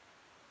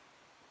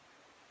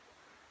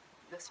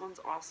 This one's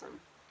awesome.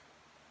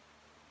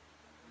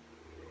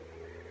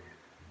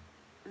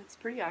 It's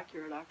pretty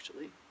accurate,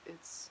 actually.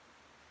 It's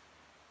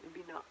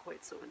maybe not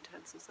quite so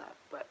intense as that,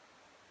 but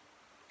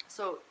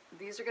so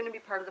these are going to be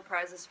part of the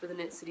prizes for the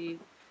Knit City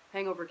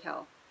Hangover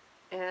Cal,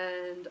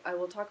 and I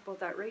will talk about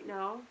that right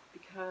now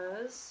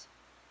because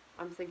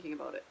I'm thinking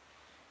about it.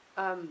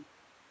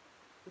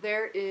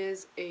 There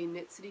is a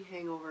Knit City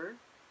Hangover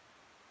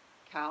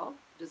Cal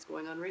that's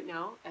going on right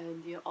now,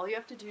 and all you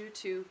have to do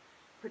to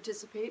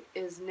participate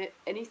is knit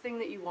anything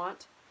that you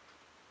want,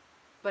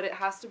 but it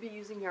has to be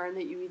using yarn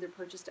that you either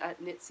purchased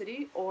at Knit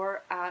City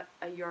or at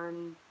a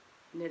yarn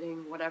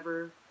knitting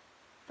whatever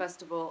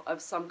festival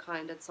of some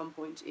kind at some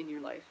point in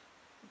your life.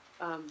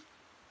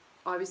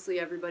 Obviously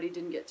everybody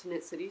didn't get to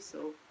Knit City,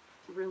 so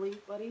really,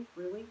 buddy,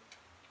 really?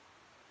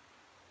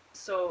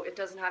 So it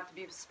doesn't have to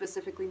be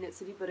specifically Knit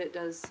City, but it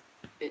does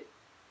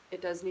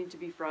need to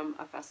be from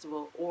a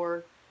festival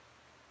or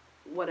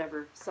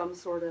whatever, some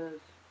sort of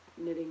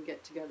knitting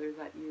get together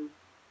that you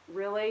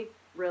really.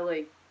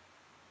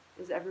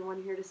 Is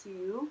everyone here to see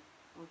you?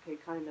 Okay,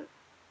 kind of.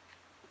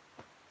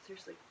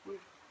 Seriously, move.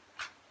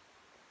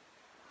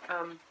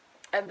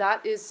 And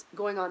that is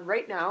going on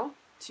right now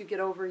to get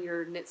over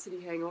your Knit City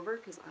hangover,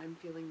 because I'm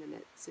feeling the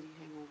Knit City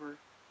hangover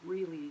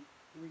really,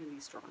 really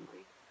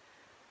strongly.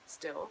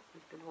 Still,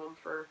 we've been home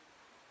for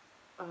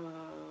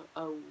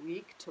a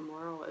week.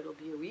 Tomorrow it'll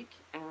be a week,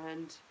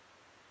 and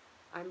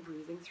I'm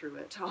breathing through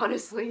it.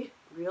 Honestly,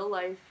 real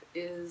life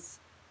is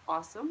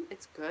awesome.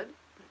 It's good,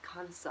 but it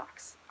kind of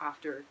sucks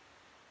after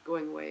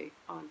going away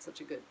on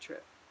such a good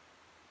trip.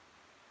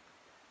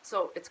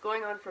 So it's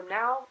going on from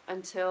now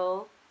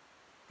until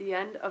the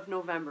end of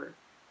November,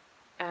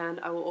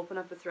 and I will open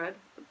up a thread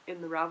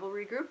in the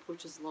Ravelry group,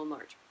 which is Lone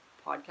Larch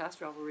Podcast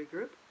Ravelry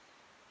group,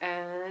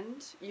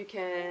 and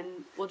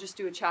we'll just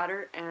do a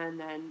chatter and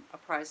then a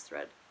prize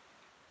thread.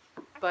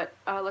 But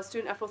let's do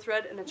an FO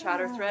thread and a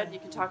chatter thread. You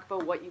can talk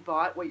about what you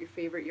bought, what your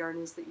favorite yarn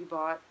is that you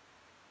bought.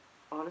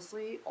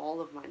 Honestly, all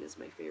of mine is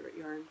my favorite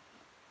yarn,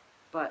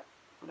 but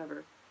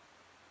whatever.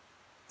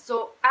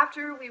 So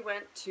after we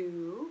met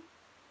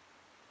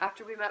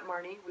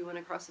Marnie, we went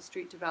across the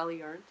street to Valley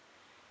Yarn,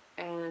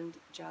 and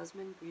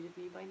Jasmine greeted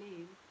me by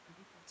name. I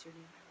think that's your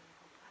name. I really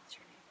hope that's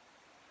your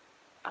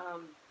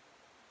name.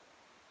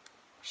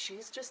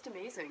 She's just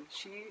amazing.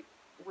 She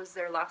was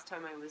there last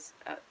time I was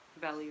at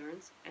Valley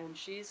Yarns, and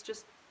she's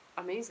just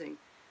amazing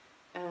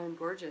and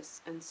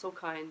gorgeous and so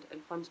kind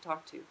and fun to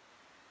talk to.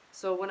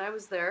 So when I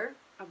was there,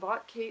 I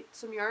bought Kate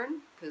some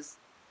yarn, because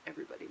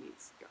everybody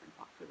needs yarn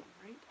bought for them,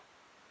 right?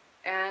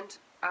 And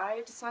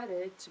I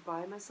decided to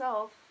buy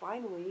myself,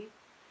 finally,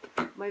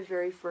 my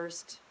very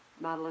first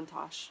Madeline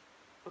Tosh.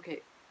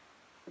 Okay,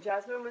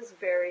 Jasmine was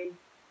very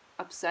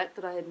upset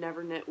that I had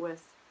never knit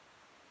with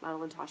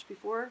Madeline Tosh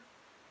before.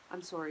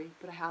 I'm sorry,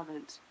 but I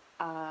haven't.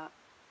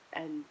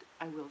 And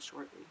I will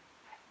shortly.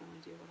 I have no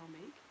idea what I'll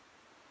make.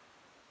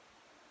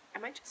 I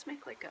might just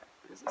make like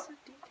is this a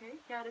DK?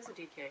 Yeah, it is a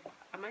DK.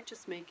 I might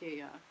just make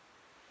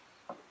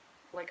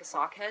like a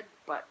sock head,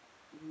 but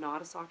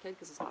not a sock head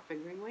because it's not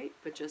fingering weight,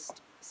 but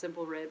just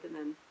simple rib and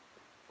then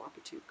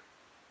floppy toque.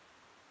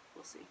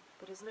 We'll see.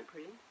 But isn't it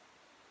pretty?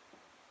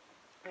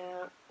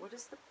 What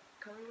is the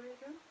colorway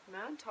again?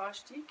 Mad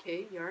Tosh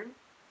DK yarn.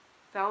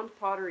 Found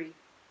Pottery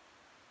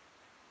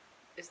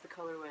is the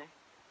colorway.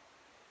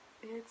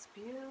 It's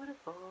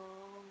beautiful.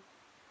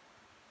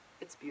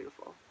 It's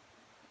beautiful.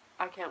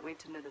 I can't wait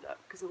to knit it up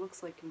because it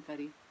looks like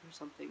confetti or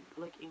something,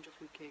 like angel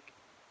food cake.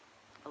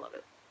 I love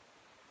it.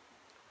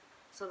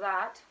 So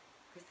that,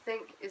 I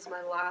think, is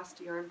my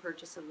last yarn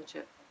purchase of the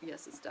trip.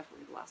 Yes, it's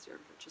definitely the last yarn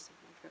purchase of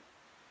my trip.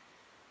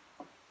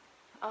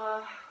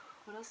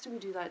 What else did we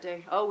do that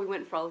day? Oh, we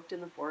went and frolicked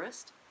in the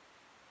forest,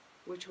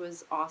 which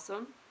was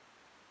awesome.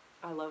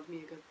 I love me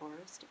a good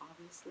forest,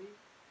 obviously.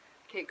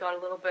 Kate got a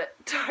little bit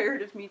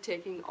tired of me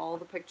taking all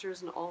the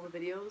pictures and all the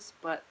videos,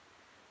 but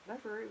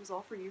whatever, it was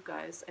all for you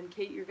guys. And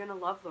Kate, you're gonna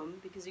love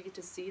them because you get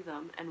to see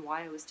them and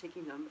why I was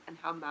taking them and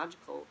how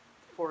magical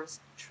the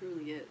forest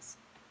truly is.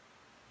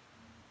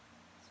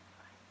 So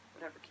fine.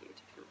 Whatever, Kate,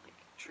 if you don't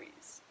like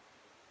trees.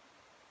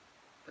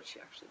 But she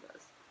actually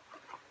does.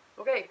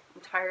 Okay,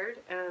 I'm tired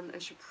and I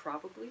should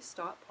probably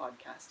stop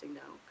podcasting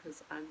now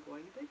because I'm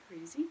going a bit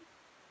crazy.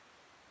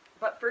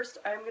 But first,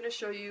 I'm going to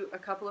show you a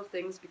couple of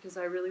things because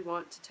I really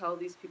want to tell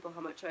these people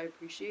how much I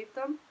appreciate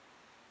them.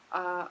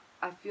 I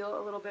feel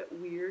a little bit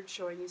weird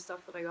showing you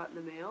stuff that I got in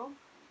the mail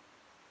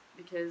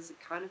because it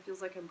kind of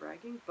feels like I'm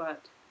bragging,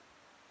 but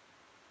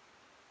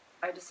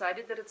I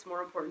decided that it's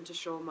more important to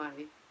show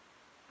my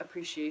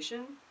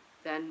appreciation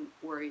than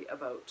worry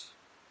about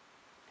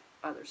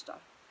other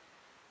stuff.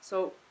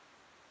 So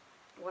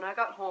when I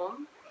got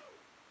home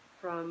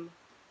from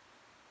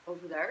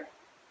over there,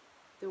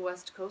 the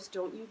West Coast,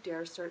 don't you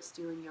dare start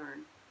stealing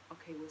yarn.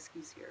 Okay,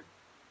 Whiskey's here.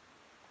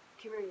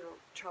 Come here, you little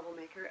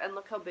troublemaker. And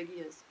look how big he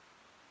is.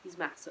 He's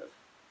massive.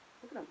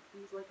 Look at him.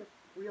 He's like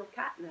a real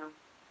cat now.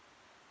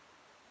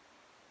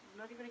 He's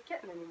not even a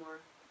kitten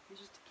anymore. He's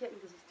just a kitten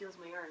because he steals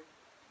my yarn.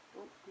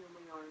 Don't steal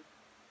my yarn.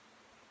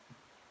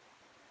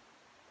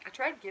 I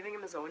tried giving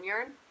him his own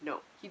yarn. No,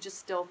 he just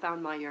still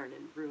found my yarn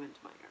and ruined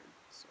my yarn.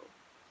 So,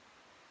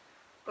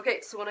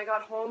 okay, so when I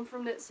got home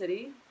from Knit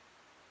City,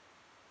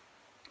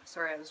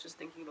 sorry, I was just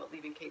thinking about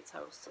leaving Kate's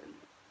house and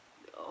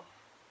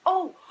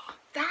oh,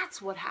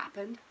 that's what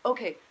happened.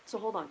 Okay, so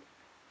hold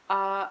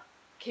on.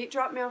 Kate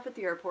dropped me off at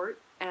the airport,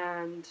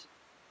 and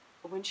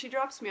when she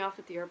drops me off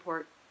at the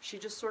airport, she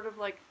just sort of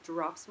like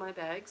drops my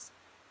bags,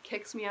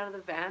 kicks me out of the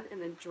van,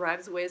 and then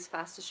drives away as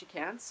fast as she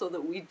can so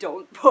that we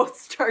don't both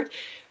start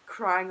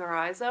crying our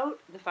eyes out,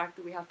 the fact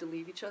that we have to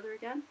leave each other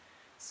again.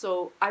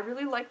 So I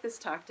really like this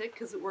tactic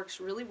because it works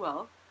really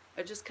well.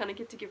 I just kind of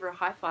get to give her a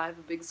high five,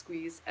 a big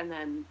squeeze, and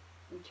then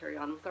we carry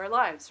on with our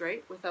lives,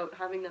 right? Without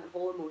having that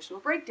whole emotional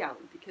breakdown,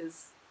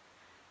 because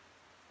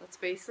let's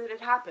face it,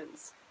 it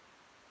happens.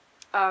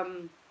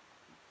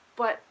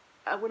 But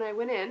when I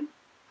went in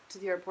to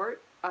the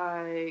airport,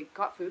 I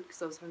got food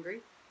because I was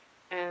hungry,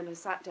 and I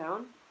sat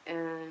down,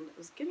 and I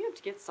was getting up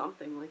to get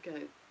something, like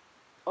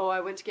I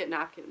went to get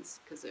napkins,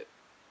 because it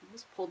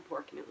was pulled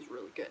pork, and it was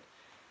really good.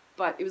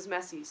 But it was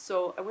messy,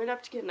 so I went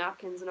up to get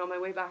napkins, and on my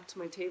way back to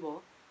my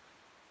table,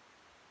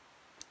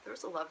 there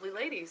was a lovely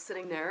lady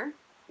sitting there,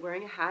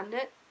 wearing a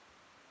hand-knit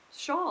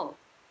shawl.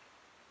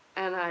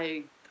 And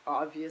I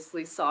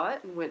obviously saw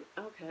it and went,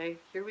 okay,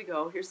 here we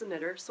go, here's the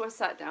knitter. So I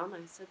sat down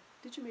and I said,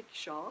 did you make a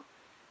shawl?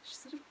 She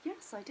said,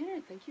 yes, I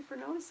did, thank you for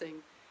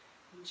noticing.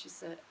 And she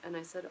said, and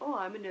I said, oh,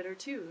 I'm a knitter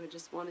too. I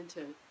just wanted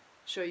to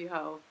show you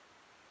how,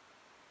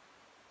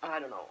 I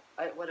don't know,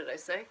 what did I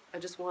say? I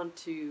just want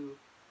to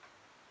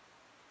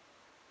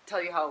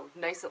tell you how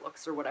nice it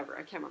looks or whatever.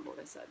 I can't remember what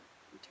I said.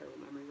 Terrible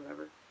memory,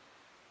 whatever.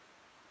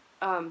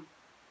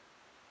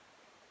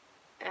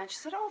 And she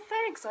said, oh,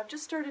 thanks, I've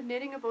just started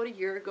knitting about a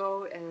year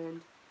ago,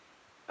 and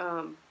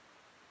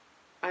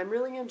I'm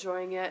really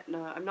enjoying it, and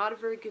I'm not a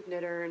very good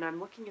knitter, and I'm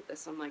looking at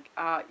this, I'm like,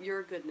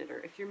 you're a good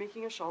knitter. If you're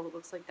making a shawl that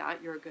looks like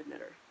that, you're a good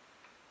knitter.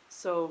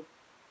 So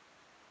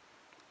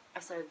I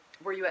said,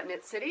 were you at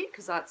Knit City?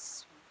 Because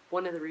that's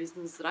one of the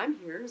reasons that I'm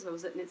here, is I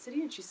was at Knit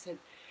City, and she said,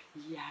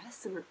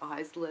 yes, and her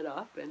eyes lit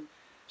up, and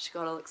she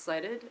got all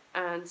excited,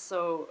 and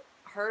so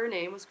her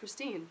name was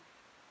Christine,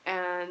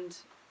 and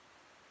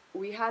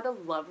we had a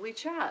lovely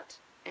chat,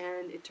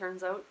 and it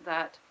turns out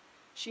that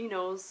she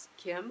knows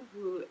Kim,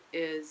 who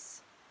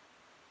is,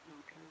 I'm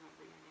not going to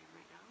remember your name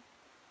right now.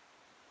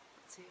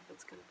 Let's see if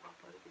it's going to pop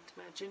out into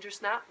my Ginger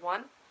Snap.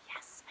 One.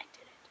 Yes, I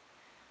did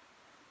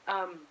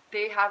it.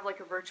 They have like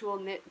a virtual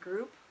knit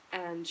group,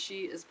 and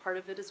she is part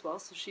of it as well,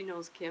 so she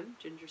knows Kim,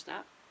 Ginger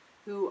Snap,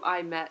 who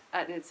I met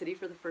at Knit City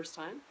for the first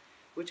time,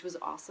 which was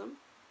awesome.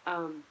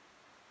 And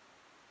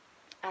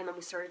then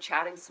we started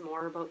chatting some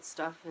more about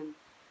stuff, and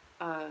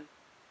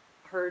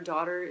her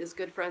daughter is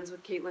good friends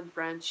with Caitlin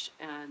French,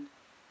 and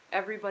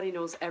everybody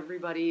knows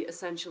everybody,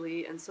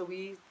 essentially, and so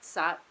we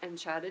sat and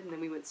chatted, and then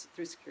we went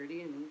through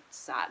security and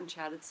sat and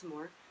chatted some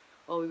more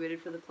while we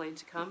waited for the plane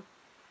to come.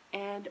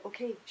 And,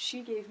 okay,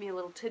 she gave me a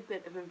little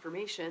tidbit of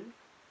information,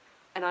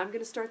 and I'm going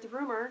to start the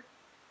rumor.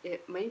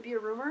 It may be a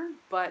rumor,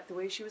 but the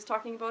way she was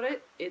talking about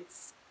it,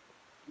 it's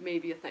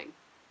maybe a thing.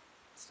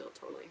 Still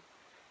totally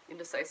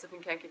indecisive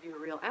and can't give you a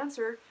real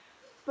answer,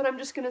 but I'm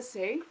just going to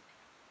say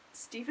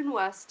Stephen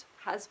West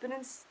has been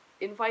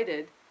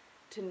invited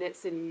to Knit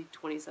City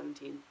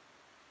 2017.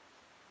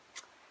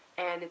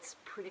 And it's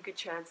a pretty good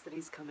chance that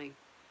he's coming.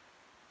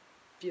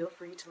 Feel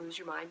free to lose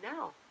your mind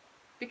now.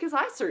 Because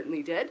I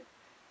certainly did.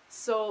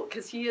 So,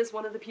 because he is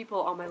one of the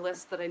people on my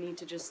list that I need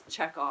to just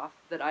check off,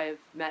 that I have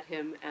met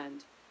him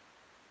and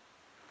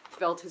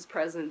felt his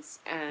presence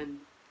and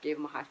gave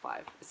him a high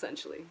five,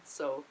 essentially.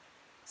 So,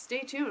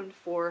 stay tuned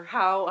for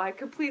how I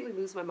completely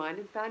lose my mind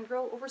and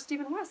fangirl over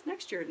Stephen West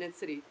next year at Knit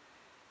City.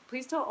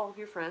 Please tell all of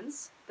your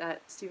friends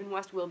that Stephen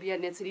West will be at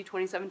Knit City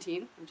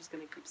 2017. I'm just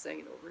going to keep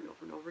saying it over and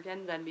over and over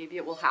again, then maybe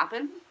it will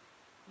happen.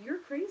 You're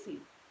crazy.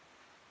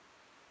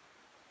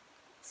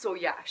 So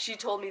yeah, she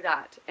told me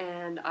that,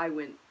 and I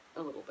went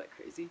a little bit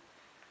crazy.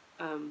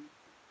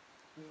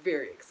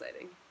 Very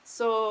exciting.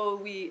 So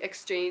we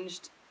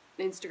exchanged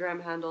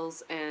Instagram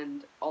handles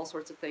and all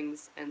sorts of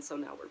things, and so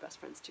now we're best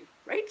friends too,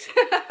 right?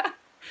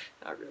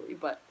 Not really,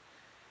 but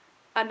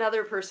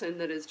another person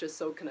that is just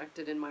so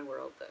connected in my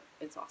world that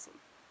it's awesome.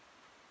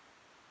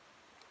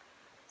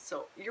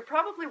 So, you're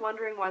probably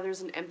wondering why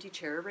there's an empty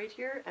chair right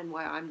here and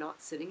why I'm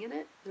not sitting in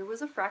it. There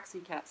was a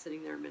Fraxie cat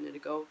sitting there a minute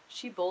ago.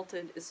 She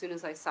bolted as soon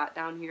as I sat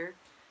down here,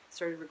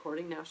 started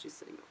recording. Now she's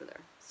sitting over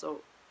there.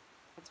 So,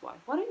 that's why.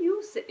 Why don't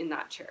you sit in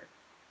that chair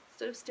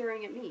instead of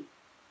staring at me?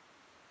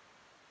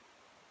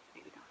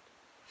 Maybe not.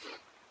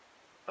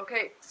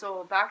 Okay,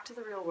 so back to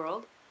the real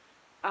world.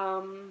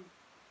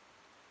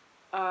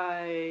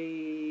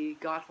 I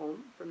got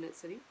home from Knit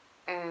City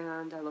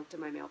and I looked at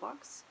my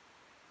mailbox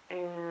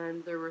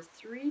and there were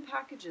 3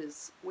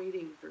 packages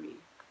waiting for me,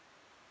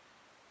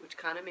 which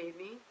kind of made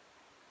me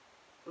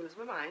lose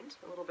my mind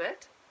a little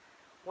bit.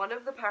 One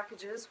of the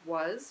packages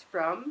was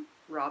from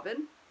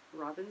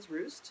Robin's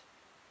Roost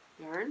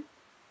yarn.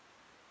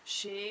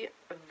 She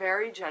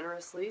very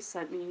generously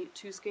sent me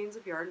 2 skeins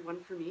of yarn, one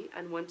for me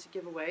and one to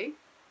give away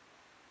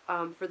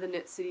for the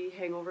Knit City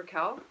Hangover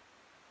Cow.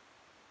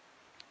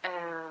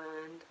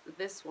 And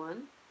this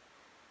one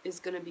is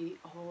going to be,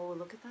 oh,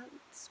 look at that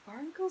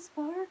sparkle,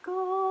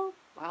 sparkle.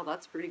 Wow,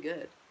 that's pretty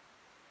good.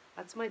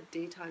 That's my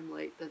daytime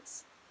light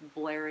that's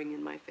blaring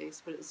in my face,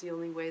 but it's the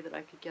only way that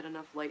I could get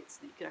enough light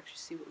so that you could actually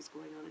see what was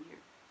going on in here.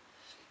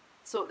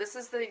 So this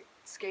is the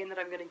skein that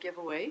I'm going to give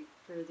away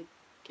for the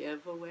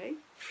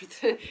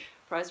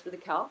prize for the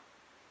cow.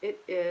 It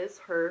is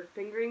her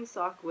fingering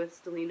sock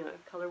with Stellina,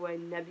 colorway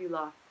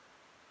Nebula.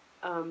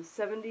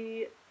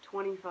 70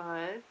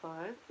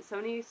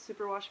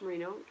 superwash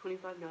merino,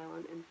 25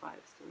 nylon, and 5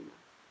 Stellina.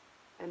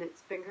 And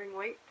it's fingering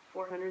weight,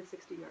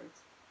 460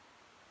 yards.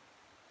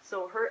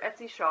 So her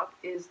Etsy shop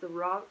is the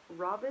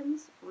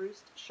Robin's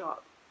Roost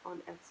shop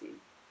on Etsy.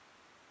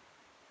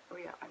 Oh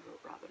yeah, I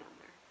wrote Robin on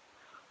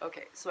there.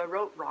 Okay, so I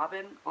wrote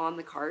Robin on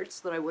the card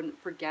so that I wouldn't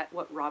forget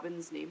what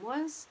Robin's name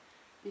was,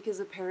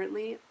 because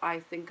apparently I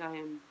think I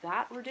am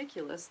that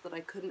ridiculous that I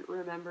couldn't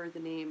remember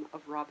the name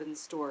of Robin's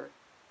store.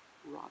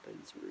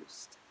 Robin's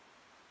Roost.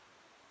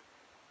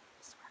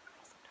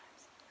 Sparkle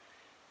sometimes.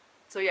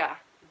 So yeah,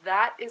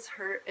 that is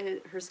her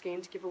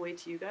skein to give away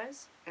to you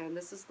guys, and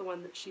this is the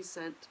one that she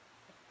sent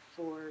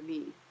for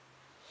me.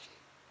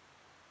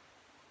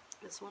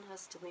 This one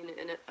has Stellina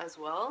in it as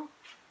well,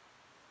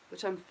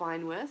 which I'm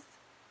fine with.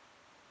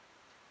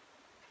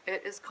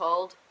 It is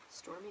called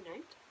Stormy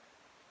Night.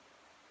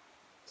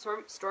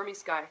 Stormy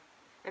Sky.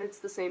 And it's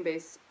the same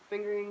base.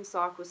 Fingering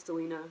sock with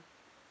Stellina,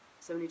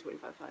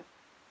 70-25-5.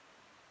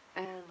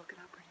 And look at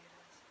how pretty it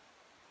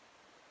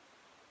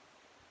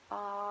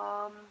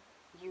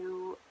is.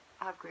 You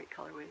have great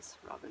colorways,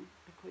 Robin.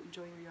 I quite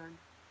enjoy your yarn.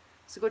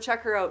 So go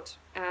check her out.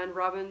 And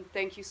Robin,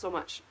 thank you so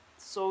much.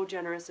 So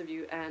generous of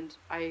you, and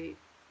I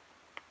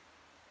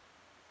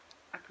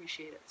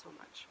appreciate it so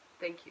much.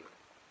 Thank you.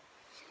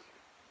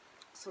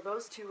 So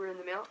those 2 were in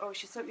the mail. Oh,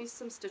 she sent me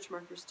some stitch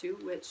markers too,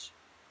 which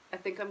I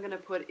think I'm going to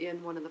put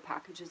in one of the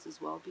packages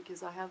as well,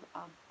 because I have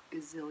a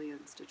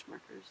gazillion stitch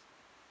markers.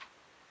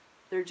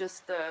 They're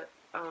just the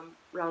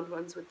round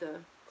ones with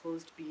the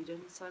closed bead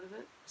inside of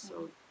it.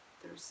 So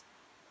there's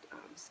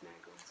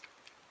snaggles.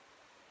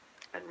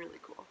 And really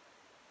cool.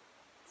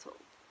 So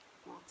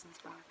Watson's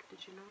back.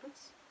 Did you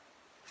notice?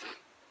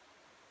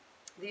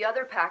 The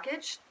other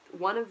package,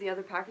 one of the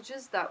other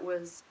packages that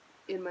was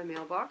in my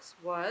mailbox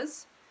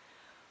was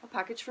a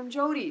package from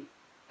Jody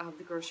of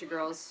the Grocery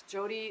Girls.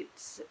 Jody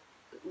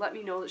let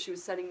me know that she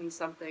was sending me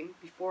something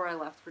before I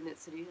left for Knit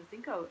City. I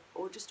think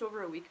just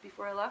over a week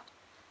before I left.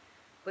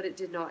 But it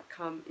did not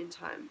come in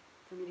time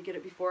for me to get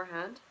it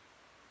beforehand.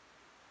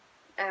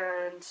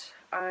 And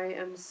I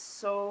am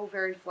so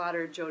very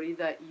flattered, Jody,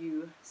 that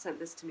you sent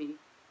this to me.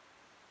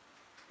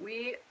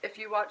 If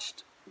you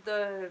watched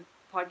the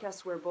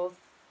podcast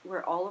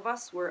where all of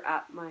us were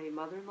at my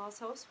mother-in-law's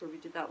house, where we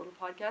did that little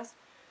podcast,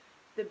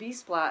 the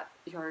B-splat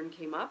yarn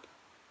came up.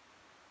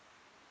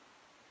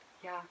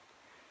 Yeah,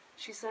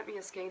 she sent me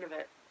a skein of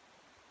it.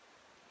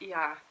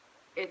 Yeah,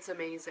 it's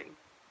amazing.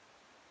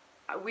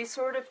 We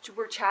sort of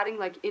were chatting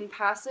like in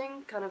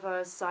passing, kind of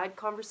a side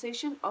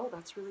conversation. Oh,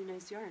 that's really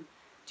nice yarn.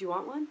 Do you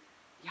want one?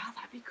 Yeah,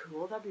 that'd be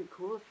cool. That'd be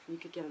cool if you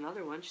could get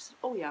another one. She said,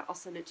 oh yeah, I'll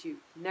send it to you.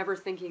 Never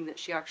thinking that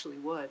she actually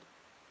would.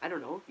 I don't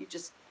know.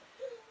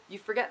 You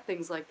forget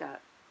things like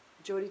that.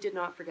 Jody did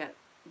not forget.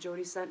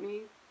 Jody sent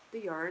me the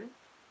yarn.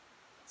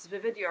 It's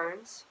Vivid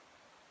Yarns,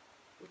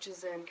 which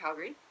is in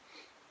Calgary.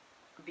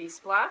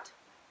 B-splat,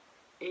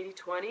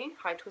 80-20,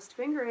 high twist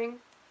fingering.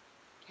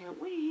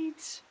 Can't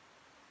wait.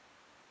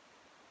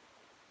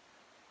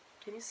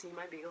 Can you see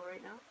my beagle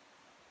right now?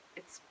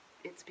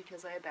 It's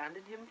because I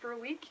abandoned him for a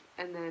week,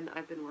 and then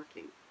I've been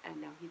working,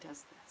 and now he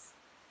does this.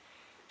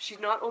 She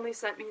not only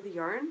sent me the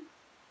yarn,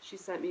 she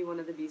sent me one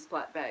of the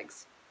B-splat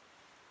bags.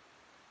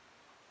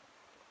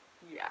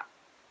 Yeah.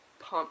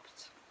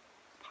 Pumped,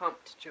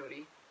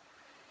 Jody.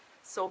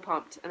 So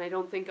pumped, and I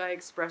don't think I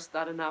expressed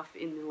that enough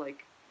in the,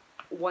 like,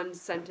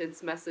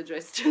 1-sentence message I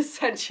just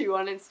sent you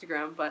on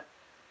Instagram, but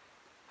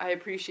I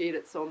appreciate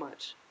it so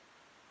much.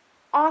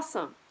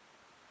 Awesome.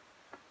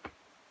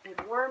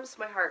 It warms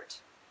my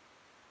heart.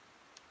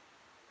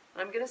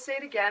 I'm going to say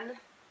it again.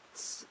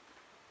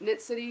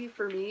 Knit City,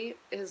 for me,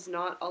 is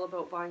not all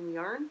about buying the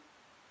yarn.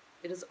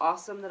 It is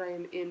awesome that I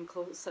am in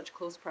such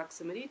close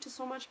proximity to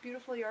so much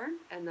beautiful yarn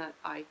and that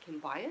I can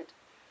buy it.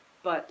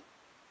 But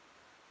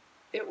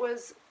it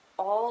was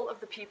all of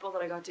the people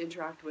that I got to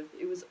interact with.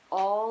 It was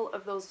all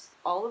of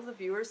the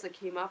viewers that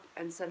came up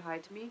and said hi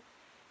to me,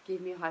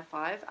 gave me a high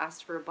five,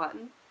 asked for a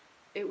button.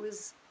 It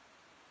was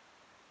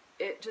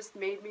it just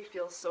made me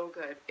feel so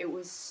good. It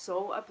was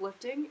so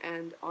uplifting,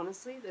 and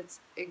honestly, that's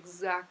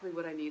exactly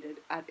what I needed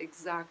at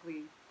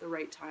exactly the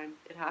right time.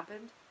 It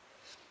happened,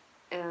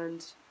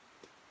 and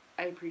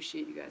I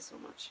appreciate you guys so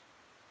much.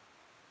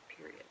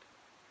 Period.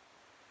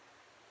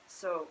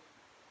 So,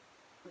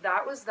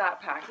 that was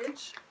that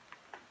package.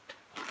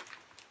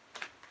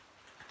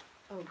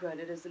 Oh good,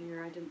 it is in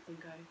here. I didn't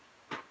think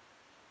I...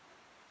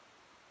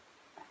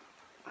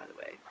 By the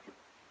way,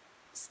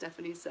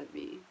 Stephanie sent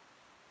me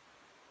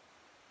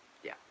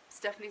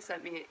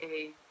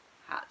a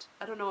hat.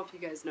 I don't know if you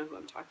guys know who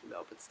I'm talking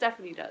about, but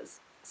Stephanie does.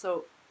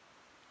 So,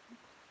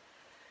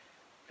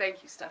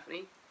 thank you,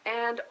 Stephanie.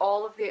 And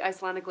all of the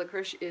Icelandic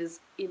licorice is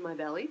in my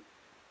belly.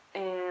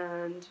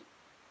 And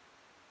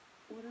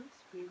what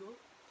else? Beagle.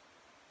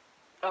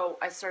 Oh,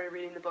 I started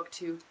reading the book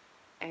too,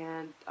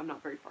 and I'm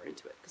not very far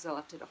into it because I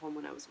left it at home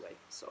when I was away.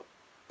 So,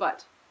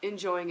 but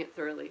enjoying it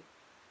thoroughly.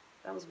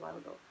 That was a while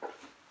ago.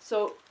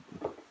 So,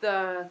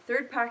 the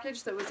third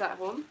package that was at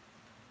home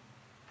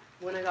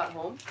when I got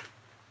home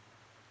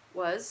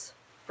was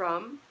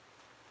from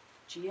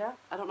Gia.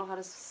 I don't know how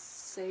to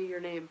say your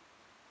name.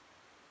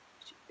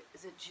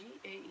 Is it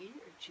G-A-E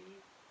or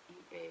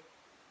G-E-A?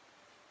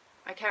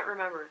 I can't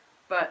remember,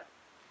 but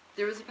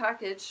there was a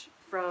package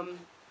from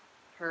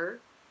her.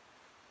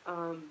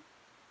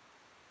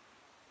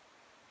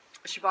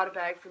 She bought a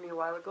bag for me a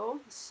while ago,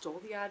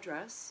 stole the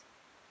address,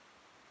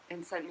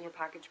 and sent me a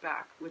package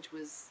back, which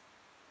was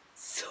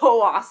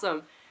so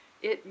awesome.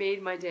 It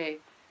made my day.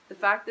 The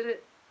fact that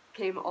it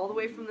came all the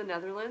way from the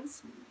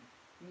Netherlands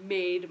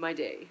made my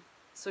day.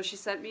 So she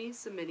sent me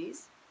some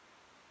minis.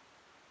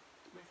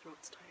 My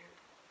throat's tired.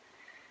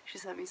 She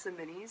sent me some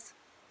minis.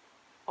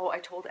 Oh, I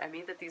told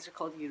Emmy that these are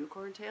called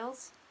unicorn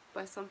tails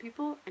by some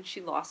people, and she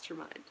lost her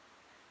mind.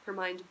 Her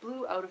mind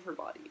blew out of her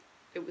body.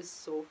 It was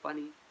so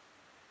funny.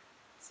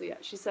 So yeah,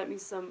 she sent me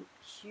some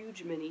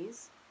huge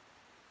minis.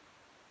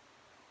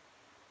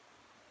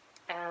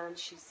 And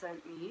she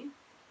sent me,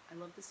 I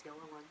love this yellow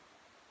one.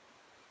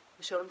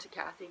 I showed them to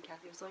Kathy, and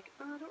Kathy was like,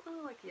 oh, I don't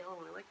really like the yellow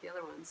one, I like the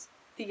other ones.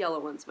 The yellow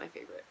one's my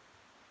favorite.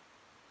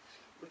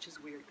 Which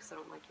is weird, because I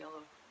don't like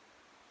yellow.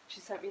 She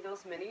sent me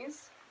those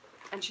minis,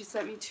 and she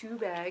sent me 2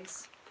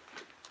 bags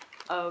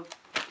of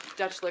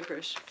Dutch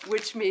licorice,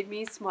 which made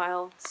me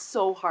smile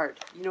so hard.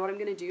 You know what I'm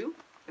going to do?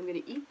 I'm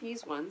going to eat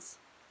these ones,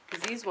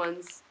 because these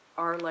ones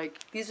are like,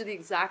 these are the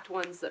exact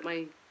ones that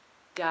my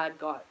dad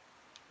got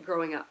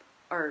growing up,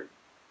 or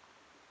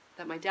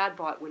that my dad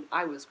bought when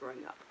I was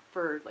growing up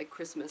for like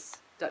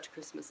Christmas, Dutch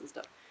Christmas and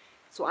stuff.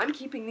 So I'm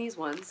keeping these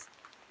ones,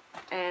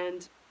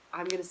 and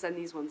I'm going to send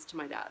these ones to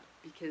my dad,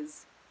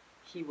 because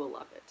he will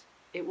love it.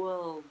 He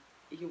will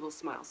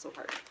smile so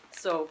hard.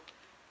 So,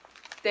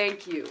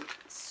 thank you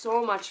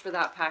so much for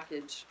that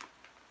package.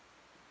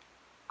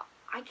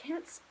 I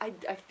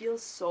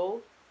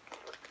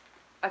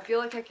feel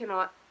like I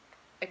cannot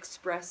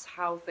express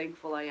how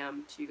thankful I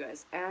am to you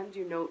guys. And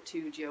your note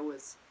to Gio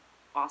was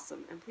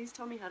awesome. And please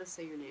tell me how to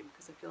say your name,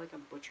 because I feel like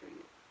I'm butchering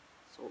it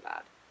so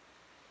bad.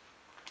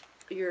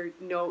 Your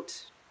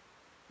note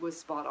was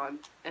spot on,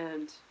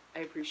 and I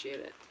appreciate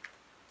it.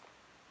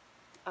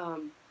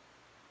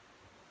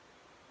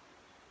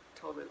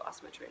 Totally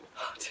lost my train of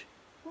thought.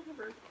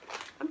 Whatever.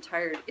 I'm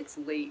tired. It's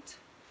late.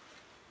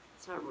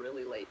 It's not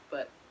really late,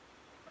 but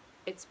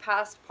it's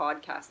past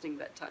podcasting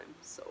bedtime,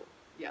 so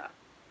yeah.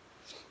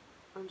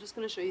 I'm just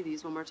going to show you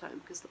these one more time,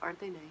 because aren't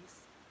they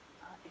nice?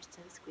 Oh, they're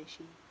so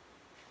squishy.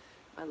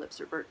 My lips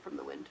are burnt from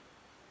the wind.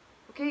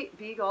 Okay,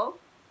 Beagle,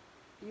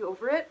 you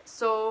over it?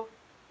 So,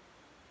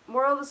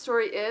 moral of the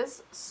story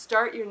is,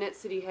 start your Knit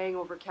City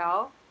Hangover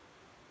Cal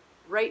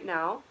right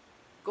now.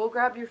 Go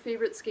grab your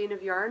favorite skein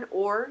of yarn,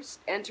 or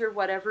enter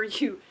whatever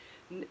you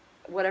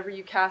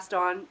cast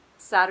on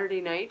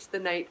Saturday night, the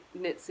night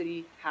Knit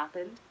City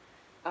happened,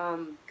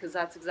 because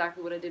that's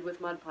exactly what I did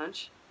with Mud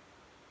Punch.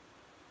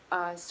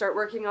 Start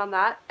working on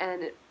that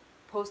and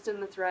post in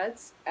the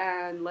threads,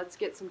 and let's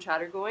get some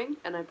chatter going,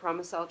 and I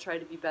promise I'll try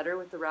to be better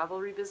with the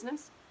Ravelry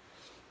business.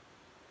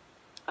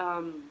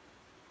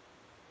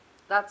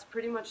 That's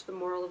pretty much the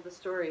moral of the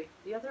story.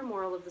 The other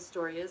moral of the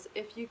story is,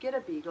 if you get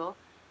a beagle,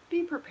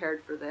 be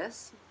prepared for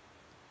this.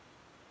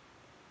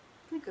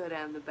 The good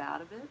and the bad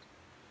of it.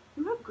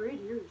 You have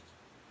great ears.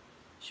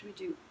 Should we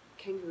do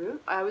kangaroo?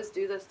 I always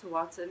do this to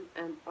Watson,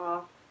 and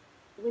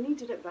Winnie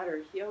did it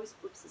better. He always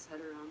flips his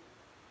head around.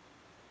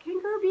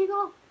 Kangaroo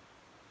beagle.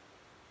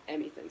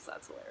 Emmy thinks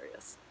that's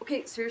hilarious.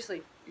 Okay,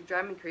 seriously, you're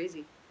driving me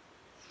crazy.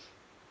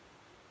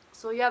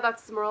 So yeah,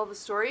 that's the moral of the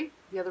story.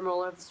 The other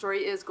moral of the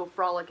story is go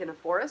frolic in a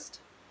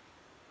forest.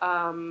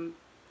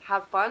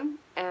 Have fun,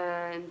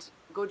 and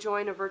go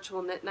join a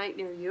virtual knit night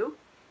near you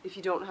if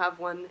you don't have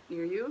one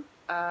near you.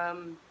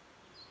 And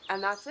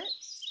that's it.